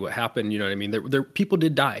tragedy. What happened, you know what I mean? There people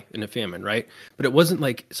did die in a famine, right? But it wasn't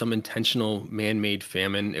like some intentional man-made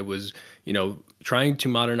famine. It was, trying to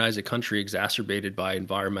modernize a country exacerbated by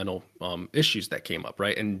environmental issues that came up,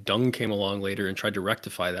 right? And Deng came along later and tried to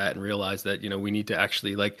rectify that and realized that, we need to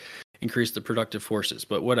actually like increase the productive forces,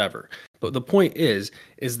 but whatever. But the point is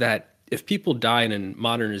that if people die in a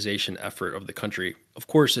modernization effort of the country, of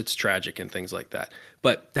course it's tragic and things like that.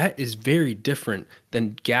 But that is very different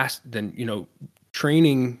than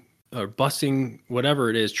training or busing, whatever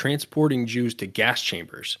it is, transporting Jews to gas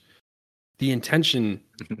chambers. The intention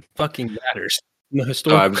fucking matters. The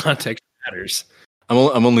historical context matters.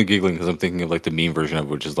 I'm only giggling because I'm thinking of like the meme version of it,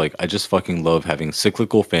 which is like, I just fucking love having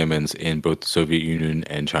cyclical famines in both the Soviet Union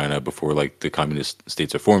and China before like the communist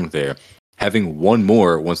states are formed there. Having one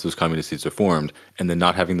more once those communist states are formed, and then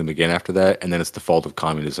not having them again after that, and then it's the fault of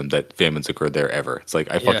communism that famines occurred there ever. It's like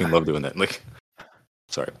I fucking love doing that. Like,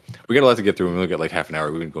 sorry, we got a lot to get through. We only got like half an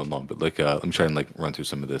hour. We've been going long, but like, let me try and like run through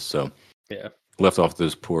some of this. So, left off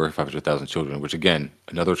those poor 500,000 children, which again,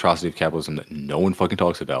 another atrocity of capitalism that no one fucking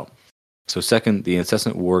talks about. So, second, the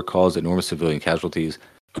incessant war caused enormous civilian casualties.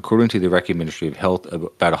 According to the Iraqi Ministry of Health,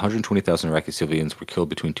 about 120,000 Iraqi civilians were killed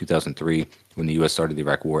between 2003, when the U.S. started the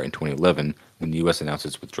Iraq War, and 2011, when the U.S. announced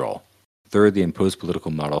its withdrawal. Third, the imposed political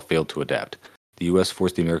model failed to adapt. The U.S.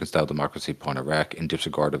 forced the American-style democracy upon Iraq in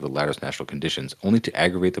disregard of the latter's national conditions, only to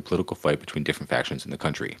aggravate the political fight between different factions in the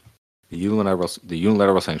country. The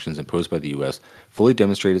unilateral sanctions imposed by the U.S. fully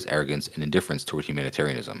demonstrate its arrogance and indifference toward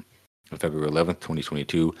humanitarianism. On February 11,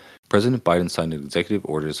 2022, President Biden signed an executive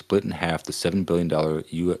order to split in half the $7 billion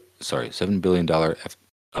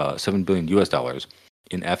U.S. dollars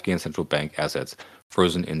in Afghan central bank assets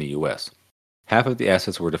frozen in the U.S. Half of the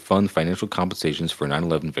assets were to fund financial compensations for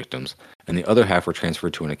 9/11 victims, and the other half were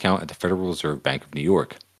transferred to an account at the Federal Reserve Bank of New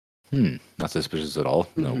York. Not suspicious at all.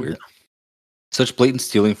 No, weird. Such blatant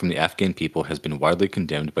stealing from the Afghan people has been widely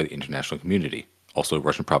condemned by the international community. Also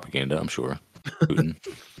Russian propaganda, I'm sure. Putin.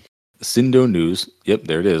 Sindo News, yep,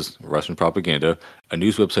 there it is, Russian propaganda, a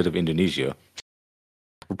news website of Indonesia,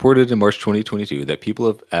 reported in March 2022 that people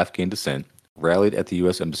of Afghan descent rallied at the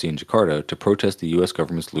U.S. Embassy in Jakarta to protest the U.S.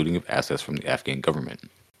 government's looting of assets from the Afghan government.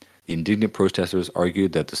 The indignant protesters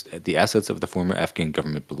argued that the assets of the former Afghan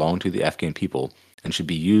government belong to the Afghan people and should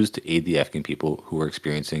be used to aid the Afghan people who are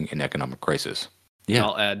experiencing an economic crisis. Yeah,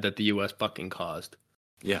 I'll add that the U.S. fucking caused.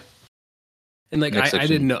 Yeah, and like I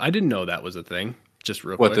didn't know that was a thing. Just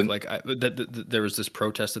real quick, there was this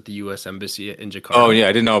protest at the U.S. Embassy in Jakarta. Oh yeah,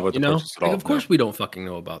 I didn't know about the protest at all. Of course, we don't fucking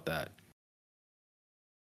know about that.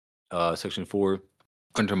 Section 4,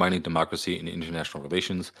 undermining democracy in international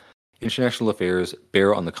relations. International affairs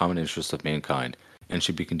bear on the common interests of mankind and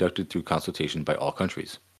should be conducted through consultation by all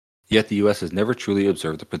countries. Yet the U.S. has never truly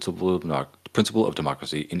observed the principle of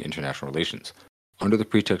democracy in international relations. Under the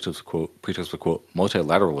pretext of quote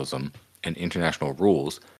multilateralism and international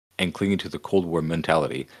rules, and clinging to the Cold War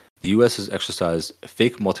mentality, the U.S. has exercised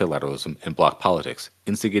fake multilateralism and bloc politics,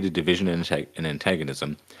 instigated division and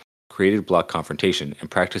antagonism, created bloc confrontation,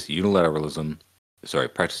 and practiced unilateralism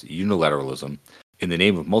in the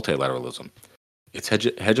name of multilateralism. Its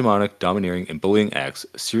hegemonic, domineering, and bullying acts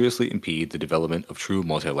seriously impede the development of true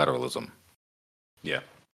multilateralism. Yeah.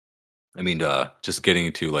 I mean, just getting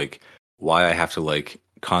into like why I have to like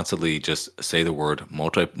constantly just say the word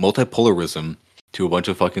multipolarism to a bunch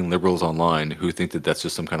of fucking liberals online who think that that's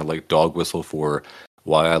just some kind of like dog whistle for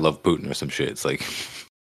why I love Putin or some shit. It's like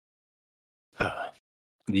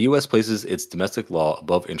the U.S. places its domestic law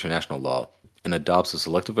above international law and adopts a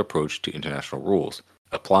selective approach to international rules,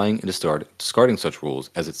 applying and discarding such rules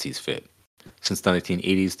as it sees fit. Since the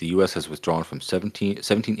 1980s, the U.S. has withdrawn from 17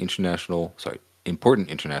 important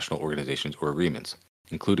international organizations or agreements,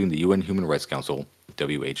 including the UN Human Rights Council,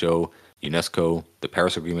 WHO, UNESCO, the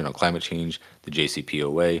Paris Agreement on Climate Change, the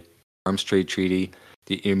JCPOA, Arms Trade Treaty,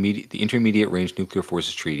 the Intermediate Range Nuclear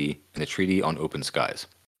Forces Treaty, and the Treaty on Open Skies.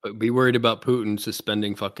 But be worried about Putin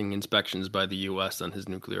suspending fucking inspections by the U.S. on his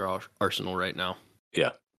nuclear arsenal right now. Yeah.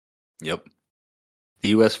 Yep. The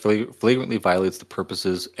U.S. flagrantly violates the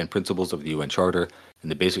purposes and principles of the UN Charter and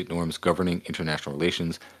the basic norms governing international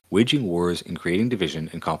relations, waging wars and creating division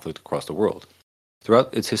and conflict across the world.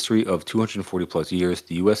 Throughout its history of 240 plus years,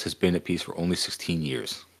 the U.S. has been at peace for only 16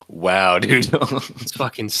 years. Wow, dude. It's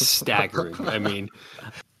fucking staggering. I mean,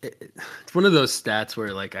 it's one of those stats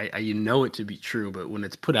where, like, I you know it to be true, but when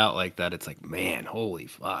it's put out like that, it's like, man, holy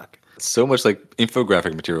fuck. So much like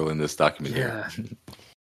infographic material in this document here.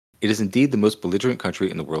 It is indeed the most belligerent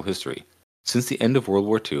country in the world history. Since the end of World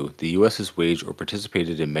War II, the U.S. has waged or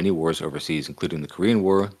participated in many wars overseas, including the Korean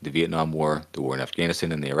War, the Vietnam War, the war in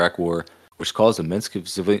Afghanistan, and the Iraq War, which caused immense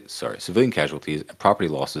civilian casualties and property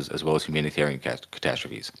losses, as well as humanitarian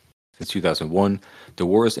catastrophes. Since 2001, the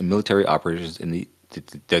wars and military operations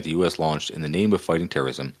that the U.S. launched in the name of fighting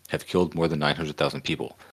terrorism have killed more than 900,000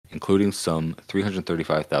 people, including some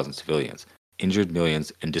 335,000 civilians, injured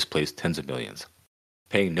millions, and displaced tens of millions.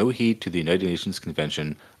 Paying no heed to the United Nations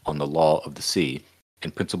Convention on the Law of the Sea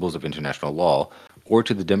and principles of international law, or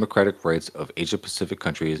to the democratic rights of Asia-Pacific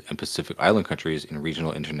countries and Pacific Island countries in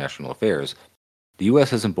regional international affairs, the U.S.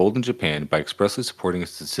 has emboldened Japan by expressly supporting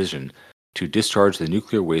its decision to discharge the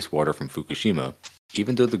nuclear wastewater from Fukushima,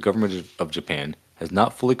 even though the government of Japan has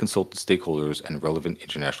not fully consulted stakeholders and relevant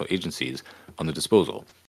international agencies on the disposal,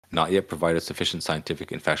 not yet provided sufficient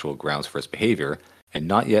scientific and factual grounds for its behavior, and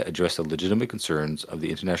not yet addressed the legitimate concerns of the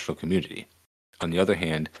international community. On the other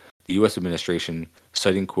hand, the U.S. administration,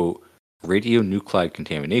 citing, quote, radionuclide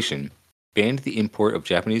contamination, banned the import of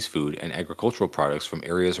Japanese food and agricultural products from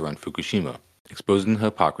areas around Fukushima, exposing the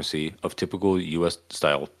hypocrisy of typical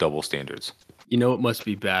U.S.-style double standards. You know, it must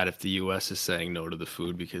be bad if the U.S. is saying no to the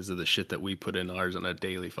food because of the shit that we put in ours on a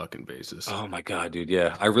daily fucking basis. Oh my god, dude,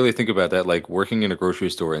 yeah. I really think about that, like, working in a grocery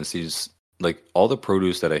store and sees, like, all the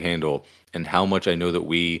produce that I handle and how much I know that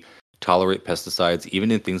we tolerate pesticides,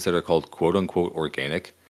 even in things that are called quote-unquote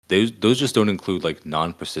organic. Those just don't include, like,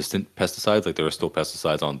 non-persistent pesticides. Like, there are still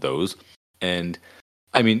pesticides on those. And,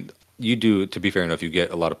 I mean, you do, to be fair enough, you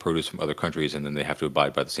get a lot of produce from other countries and then they have to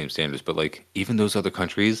abide by the same standards. But, like, even those other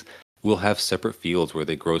countries will have separate fields where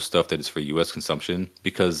they grow stuff that is for U.S. consumption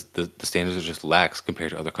because the standards are just lax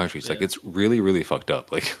compared to other countries. Yeah. Like, it's really, really fucked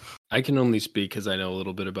up. Like, I can only speak because I know a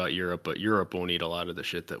little bit about Europe, but Europe won't eat a lot of the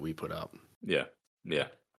shit that we put out. Yeah.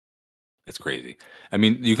 It's crazy. I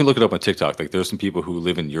mean, you can look it up on TikTok. Like, there's some people who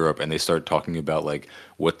live in Europe and they start talking about, like,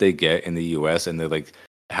 what they get in the U.S. and they're like,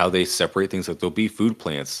 how they separate things. Like, there'll be food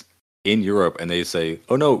plants in Europe and they say,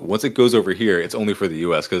 oh no, once it goes over here, it's only for the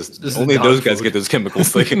U.S. because only those guys get those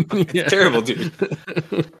chemicals. Like, it's terrible, dude.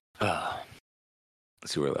 Let's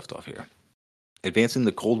see where I left off here. Advancing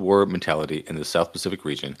the Cold War mentality in the South Pacific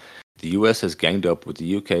region, the U.S. has ganged up with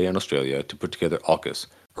the UK and Australia to put together AUKUS,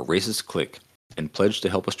 a racist clique, and pledged to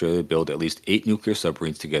help Australia build at least 8 nuclear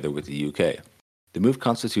submarines together with the UK. The move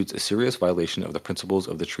constitutes a serious violation of the principles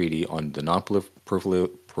of the Treaty on the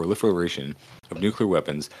Non-Proliferation of Nuclear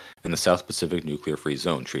Weapons in the South Pacific Nuclear-Free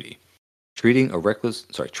Zone Treaty, treading a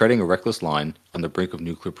reckless line on the brink of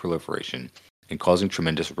nuclear proliferation and creating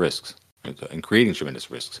tremendous risks.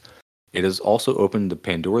 It has also opened the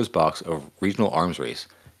Pandora's box of regional arms race,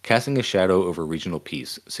 casting a shadow over regional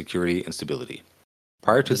peace, security, and stability.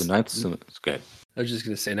 Prior to the ninth... Go ahead. I was just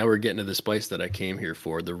going to say, now we're getting to this place that I came here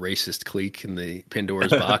for, the racist clique in the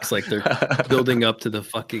Pandora's box. Like, they're building up to the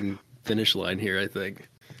fucking finish line here, I think.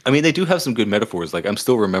 I mean, they do have some good metaphors. Like, I'm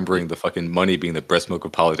still remembering the fucking money being the breast milk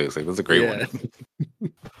of politics. Like, that's a great one.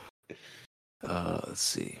 Let's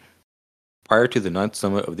see. Prior to the 9th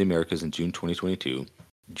Summit of the Americas in June 2022,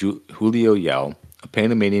 Julio Yao, a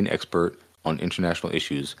Panamanian expert on international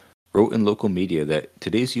issues, wrote in local media that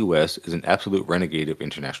today's U.S. is an absolute renegade of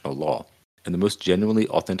international law and the most genuinely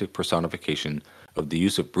authentic personification of the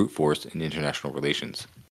use of brute force in international relations.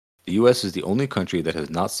 The U.S. is the only country that has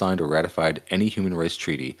not signed or ratified any human rights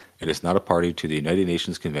treaty and is not a party to the United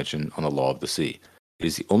Nations Convention on the Law of the Sea. It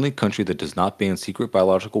is the only country that does not ban secret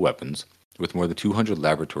biological weapons, with more than 200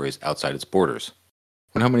 laboratories outside its borders.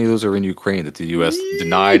 Wonder how many of those are in Ukraine that the U.S.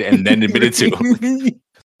 denied and then admitted to.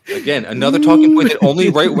 Again, another talking point that only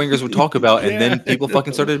right wingers would talk about, and then people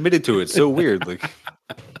fucking started admitting to it. So weird, like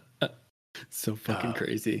so fucking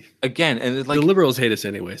crazy. Again, and it's like the liberals hate us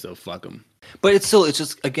anyway, so fuck them. But it's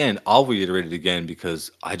just again, I'll reiterate it again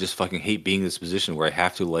because I just fucking hate being in this position where I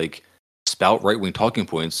have to like spout right wing talking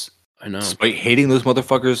points. I know, despite hating those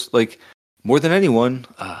motherfuckers like more than anyone.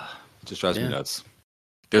 It just drives me nuts.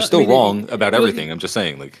 They're still wrong about everything. I'm just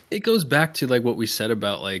saying, like it goes back to like what we said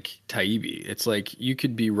about like Taibbi. It's like you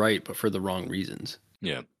could be right, but for the wrong reasons.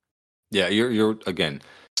 Yeah. You're again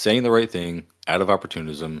saying the right thing out of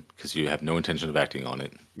opportunism because you have no intention of acting on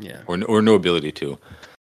it. Yeah. Or no ability to.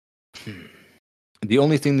 The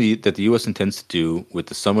only thing that the U.S. intends to do with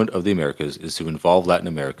the Summit of the Americas is to involve Latin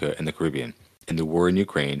America and the Caribbean in the war in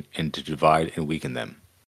Ukraine and to divide and weaken them.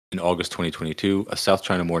 In August 2022, a South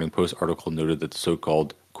China Morning Post article noted that the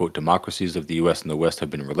so-called, quote, democracies of the U.S. and the West have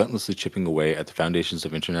been relentlessly chipping away at the foundations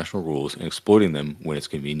of international rules and exploiting them when it's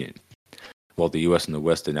convenient. While the U.S. and the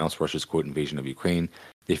West denounce Russia's, quote, invasion of Ukraine,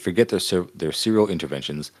 they forget their serial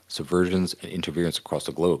interventions, subversions, and interference across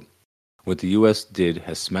the globe. What the U.S. did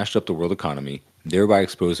has smashed up the world economy, thereby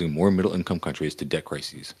exposing more middle-income countries to debt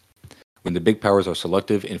crises. When the big powers are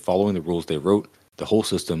selective in following the rules they wrote, the whole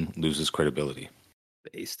system loses credibility.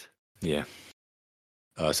 Based. Yeah.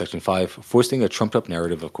 Section 5, foisting a trumped-up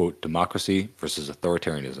narrative of, quote, democracy versus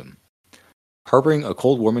authoritarianism. Harboring a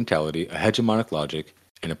Cold War mentality, a hegemonic logic,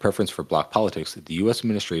 and a preference for bloc politics, the U.S.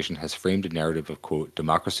 administration has framed a narrative of, quote,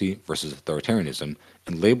 democracy versus authoritarianism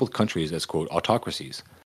and labeled countries as, quote, autocracies,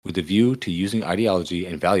 with a view to using ideology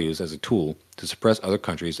and values as a tool to suppress other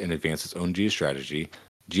countries and advance its own geostrategy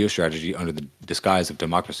under the disguise of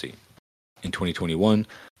democracy. In 2021,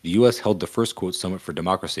 the U.S. held the first, quote, Summit for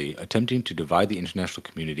Democracy, attempting to divide the international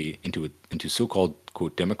community into so-called,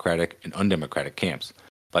 quote, democratic and undemocratic camps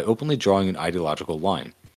by openly drawing an ideological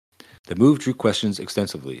line. The move drew questions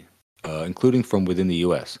extensively, including from within the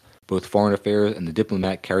U.S. Both Foreign Affairs and The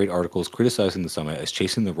Diplomat carried articles criticizing the summit as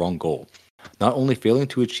chasing the wrong goal, not only failing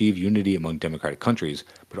to achieve unity among democratic countries,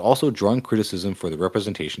 but also drawing criticism for the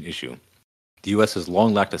representation issue. The U.S. has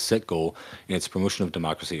long lacked a set goal in its promotion of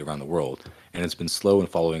democracy around the world, and has been slow in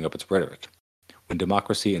following up its rhetoric. When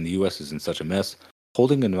democracy in the U.S. is in such a mess,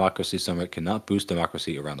 holding a democracy summit cannot boost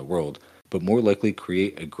democracy around the world, but more likely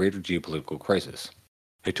create a greater geopolitical crisis.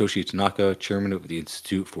 Hitoshi Tanaka, chairman of the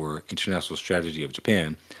Institute for International Strategy of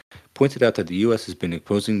Japan, pointed out that the U.S. has been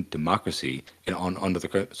imposing democracy on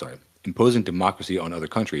other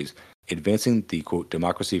countries, advancing the, quote,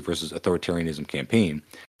 democracy versus authoritarianism campaign,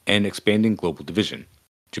 and expanding global division.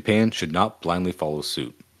 Japan should not blindly follow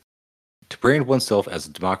suit. To brand oneself as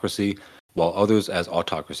a democracy while others as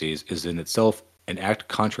autocracies is in itself an act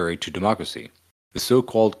contrary to democracy. The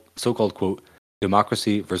so-called, quote,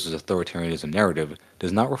 democracy versus authoritarianism narrative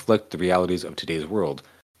does not reflect the realities of today's world,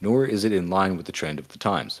 nor is it in line with the trend of the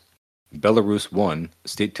times. Belarus One,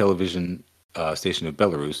 state television station of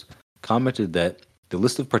Belarus, commented that the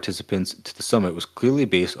list of participants to the summit was clearly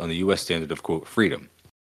based on the U.S. standard of, quote, freedom.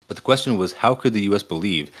 But the question was, how could the U.S.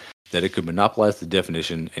 believe that it could monopolize the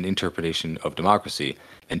definition and interpretation of democracy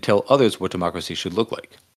and tell others what democracy should look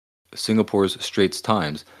like? Singapore's Straits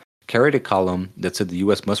Times carried a column that said the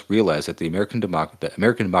U.S. must realize that American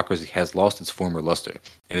democracy has lost its former luster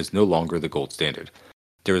and is no longer the gold standard.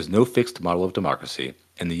 There is no fixed model of democracy,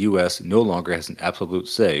 and the U.S. no longer has an absolute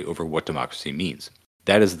say over what democracy means.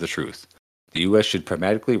 That is the truth. The U.S. should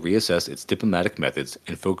pragmatically reassess its diplomatic methods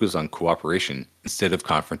and focus on cooperation instead of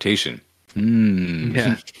confrontation.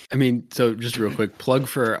 Yeah. I mean, so just real quick, plug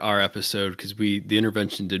for our episode, because the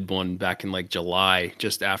intervention did one back in like July,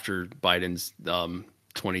 just after Biden's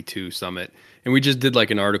 22 summit. And we just did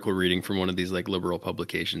like an article reading from one of these like liberal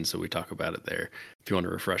publications. So we talk about it there if you want a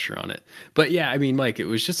refresher on it. But yeah, I mean, Mike, it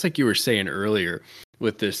was just like you were saying earlier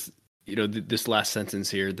with this, this last sentence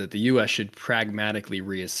here, that the U.S. should pragmatically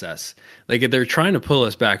reassess. Like they're trying to pull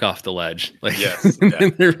us back off the ledge. Like, yes, yeah.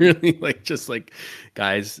 They're really like, just like,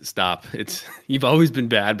 guys, stop. You've always been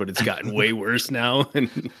bad, but it's gotten way worse now.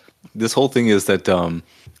 And this whole thing is that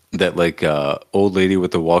old lady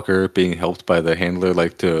with the walker being helped by the handler,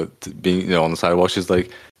 like to being, on the sidewalk. She's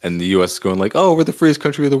like, and the U.S. is going like, oh, we're the freest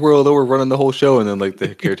country in the world. Oh, we're running the whole show. And then like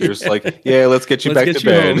the character's like, yeah, let's get you back to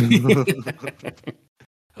bed.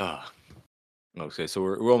 Okay, so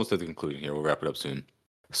we're almost at the conclusion here. We'll wrap it up soon.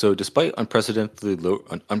 So, despite unprecedentedly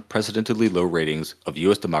low ratings of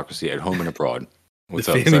U.S. democracy at home and abroad, what's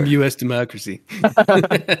the failing U.S. democracy.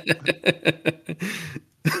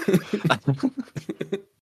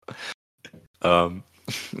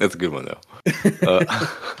 That's a good one, though.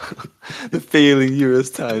 The failing U.S.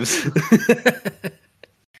 Times.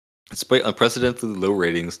 Despite unprecedented low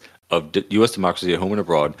ratings of U.S. democracy at home and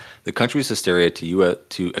abroad, the country's hysteria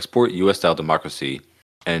to export U.S.-style democracy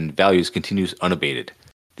and values continues unabated.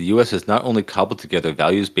 The U.S. has not only cobbled together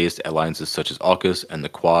values-based alliances such as AUKUS and the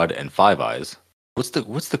Quad and Five Eyes. What's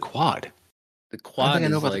the Quad? The Quad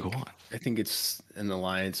is like, I think it's an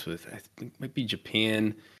alliance with, I think it might be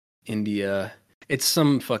Japan, India. It's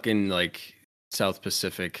some fucking like South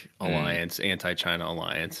Pacific alliance, anti-China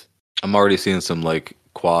alliance. I'm already seeing some like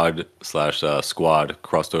Quad / Squad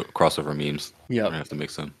crossover memes. Yeah, I have to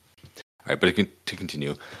make some. All right, but to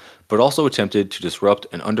continue, but also attempted to disrupt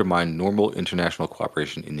and undermine normal international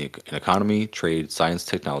cooperation in economy, trade, science,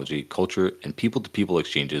 technology, culture, and people-to-people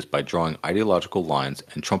exchanges by drawing ideological lines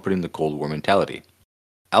and trumpeting the Cold War mentality.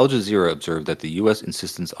 Al Jazeera observed that the U.S.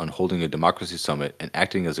 insistence on holding a democracy summit and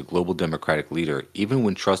acting as a global democratic leader, even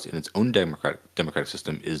when trust in its own democratic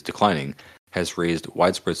system is declining, has raised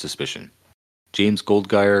widespread suspicion. James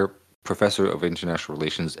Goldgeier, professor of international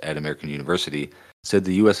relations at American University, said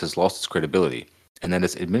the U.S. has lost its credibility, and that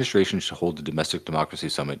its administration should hold the Domestic Democracy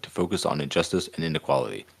Summit to focus on injustice and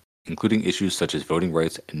inequality, including issues such as voting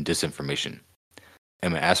rights and disinformation.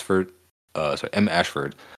 Emma Ashford,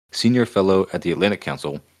 senior fellow at the Atlantic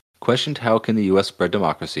Council, questioned how can the U.S. spread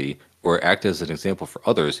democracy or act as an example for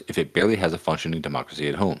others if it barely has a functioning democracy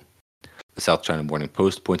at home. The South China Morning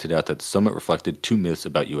Post pointed out that the summit reflected two myths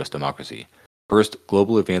about U.S. democracy. First,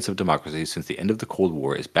 global advance of democracy since the end of the Cold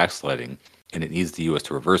War is backsliding, and it needs the U.S.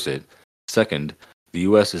 to reverse it. Second, the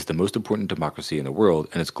U.S. is the most important democracy in the world,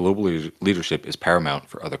 and its global leadership is paramount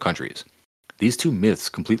for other countries. These two myths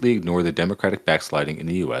completely ignore the democratic backsliding in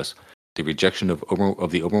the U.S., the rejection of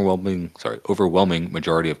the overwhelming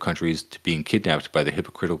majority of countries to being kidnapped by the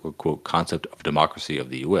hypocritical quote concept of democracy of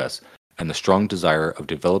the U.S., and the strong desire of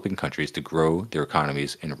developing countries to grow their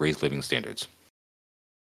economies and raise living standards.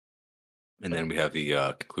 And then we have the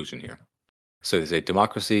conclusion here. So they say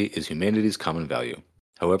democracy is humanity's common value.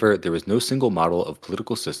 However, there is no single model of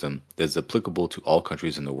political system that is applicable to all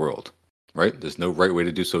countries in the world. Right? There's no right way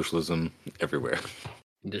to do socialism everywhere.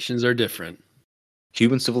 Conditions are different.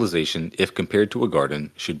 Human civilization, if compared to a garden,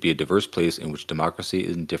 should be a diverse place in which democracy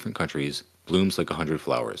in different countries blooms like 100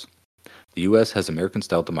 flowers. The U.S. has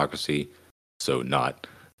American-style democracy, so not.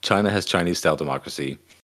 China has Chinese-style democracy.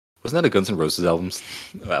 Wasn't that a Guns N' Roses album?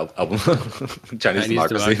 Chinese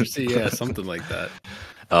democracy? Yeah, something like that.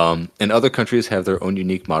 And other countries have their own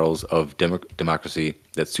unique models of democracy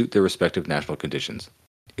that suit their respective national conditions.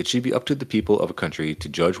 It should be up to the people of a country to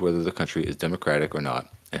judge whether the country is democratic or not,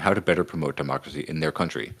 and how to better promote democracy in their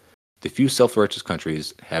country. The few self-righteous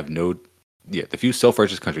countries have no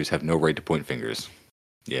right to point fingers.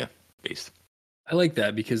 Yeah, based. I like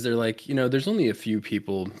that because they're like, there's only a few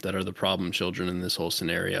people that are the problem children in this whole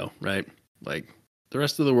scenario, right? Like the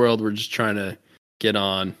rest of the world, we're just trying to get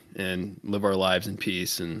on and live our lives in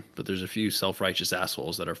peace. But there's a few self-righteous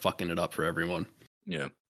assholes that are fucking it up for everyone. Yeah.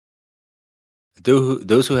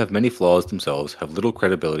 Those who have many flaws themselves have little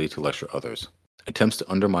credibility to lecture others. Attempts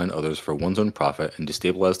to undermine others for one's own profit and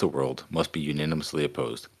destabilize the world must be unanimously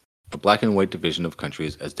opposed. A black and white division of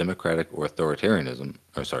countries as democratic or authoritarian is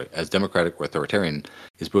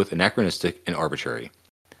both anachronistic and arbitrary.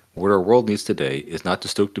 What our world needs today is not to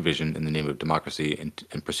stoke division in the name of democracy and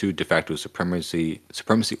pursue de facto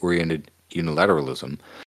supremacy-oriented unilateralism,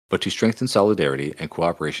 but to strengthen solidarity and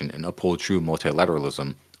cooperation and uphold true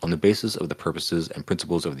multilateralism on the basis of the purposes and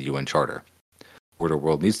principles of the UN Charter. What our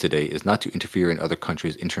world needs today is not to interfere in other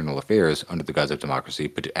countries' internal affairs under the guise of democracy,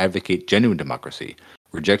 but to advocate genuine democracy,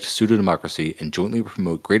 reject pseudo-democracy, and jointly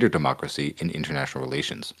promote greater democracy in international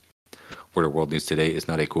relations. What our world needs today is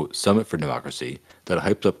not a, quote, summit for democracy that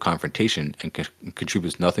hypes up confrontation and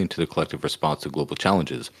contributes nothing to the collective response to global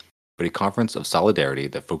challenges, but a conference of solidarity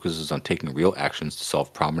that focuses on taking real actions to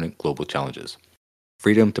solve prominent global challenges.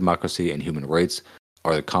 Freedom, democracy, and human rights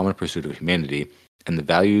are the common pursuit of humanity, and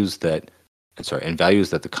values that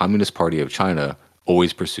the Communist Party of China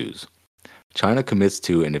always pursues. China commits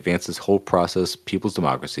to and advances whole process people's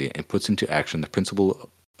democracy and puts into action the principle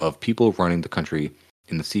of people running the country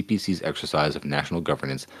in the CPC's exercise of national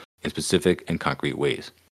governance in specific and concrete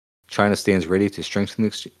ways. China stands ready to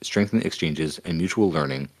strengthen exchanges and mutual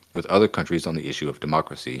learning with other countries on the issue of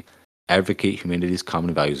democracy, advocate humanity's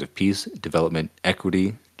common values of peace, development,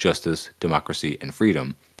 equity, justice, democracy, and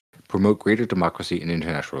freedom, promote greater democracy in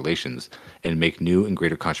international relations, and make new and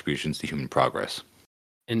greater contributions to human progress.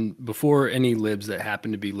 And before any libs that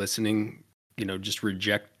happen to be listening, just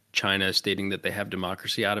reject China stating that they have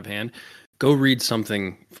democracy out of hand, go read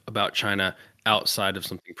something about China outside of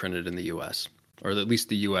something printed in the U.S. or at least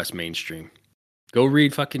the U.S. mainstream. Go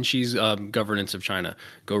read fucking Xi's Governance of China.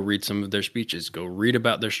 Go read some of their speeches. Go read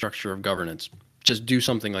about their structure of governance. Just do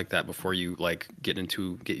something like that before you like get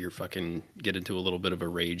into a little bit of a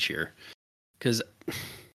rage here, because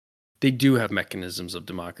they do have mechanisms of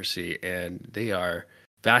democracy, and they are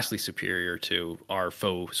vastly superior to our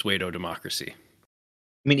faux pseudo democracy.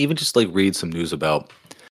 I mean, even just like read some news about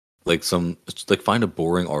like find a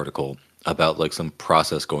boring article about like some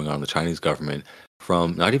process going on in the Chinese government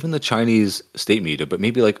from not even the Chinese state media, but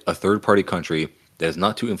maybe like a third party country that is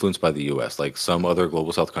not too influenced by the US, like some other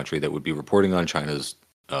global south country that would be reporting on China's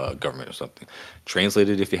government or something. Translate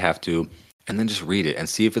it if you have to, and then just read it and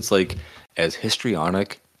see if it's like as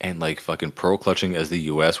histrionic and like fucking pearl clutching as the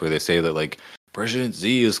US, where they say that like President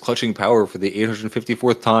Z is clutching power for the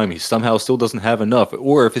 854th time. He somehow still doesn't have enough.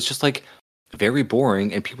 Or if it's just like very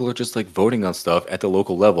boring and people are just like voting on stuff at the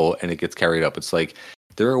local level and it gets carried up. It's like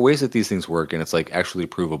there are ways that these things work and it's like actually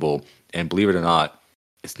provable. And believe it or not,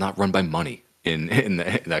 it's not run by money in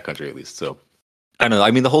that country at least. So I don't know.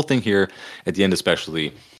 I mean, the whole thing here at the end,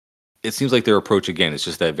 especially, it seems like their approach again is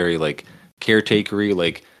just that very like caretakery,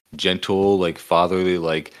 like gentle, like fatherly,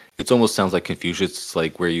 like it almost sounds like Confucius,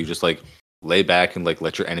 like where you just like lay back and like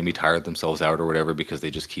let your enemy tire themselves out or whatever because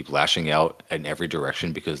they just keep lashing out in every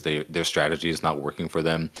direction because their strategy is not working for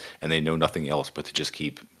them and they know nothing else but to just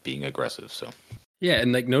keep being aggressive. So yeah,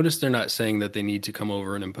 and like notice they're not saying that they need to come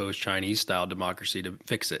over and impose Chinese style democracy to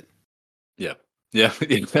fix it. Yeah. Yep.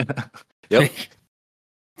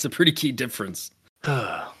 It's a pretty key difference.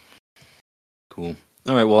 Cool.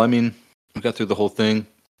 All right, well, I mean, we got through the whole thing.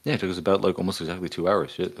 Yeah, it took us about like almost exactly 2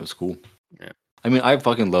 hours. Shit, it was cool. Yeah. I mean, I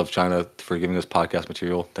fucking love China for giving us podcast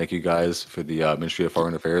material. Thank you guys for the Ministry of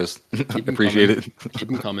Foreign Affairs. Appreciate it. Keep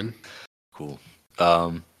them coming. Cool.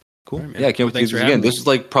 Cool. Right, yeah, I can't wait to do this again. This is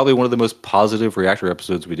like probably one of the most positive Reactor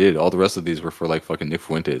episodes we did. All the rest of these were for like fucking Nick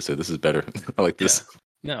Fuentes, so this is better. I like this.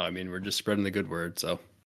 Yeah. No, I mean, we're just spreading the good word, so.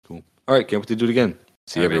 Cool. All right, can't wait to do it again.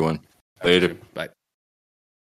 See you, everyone. Later. Bye.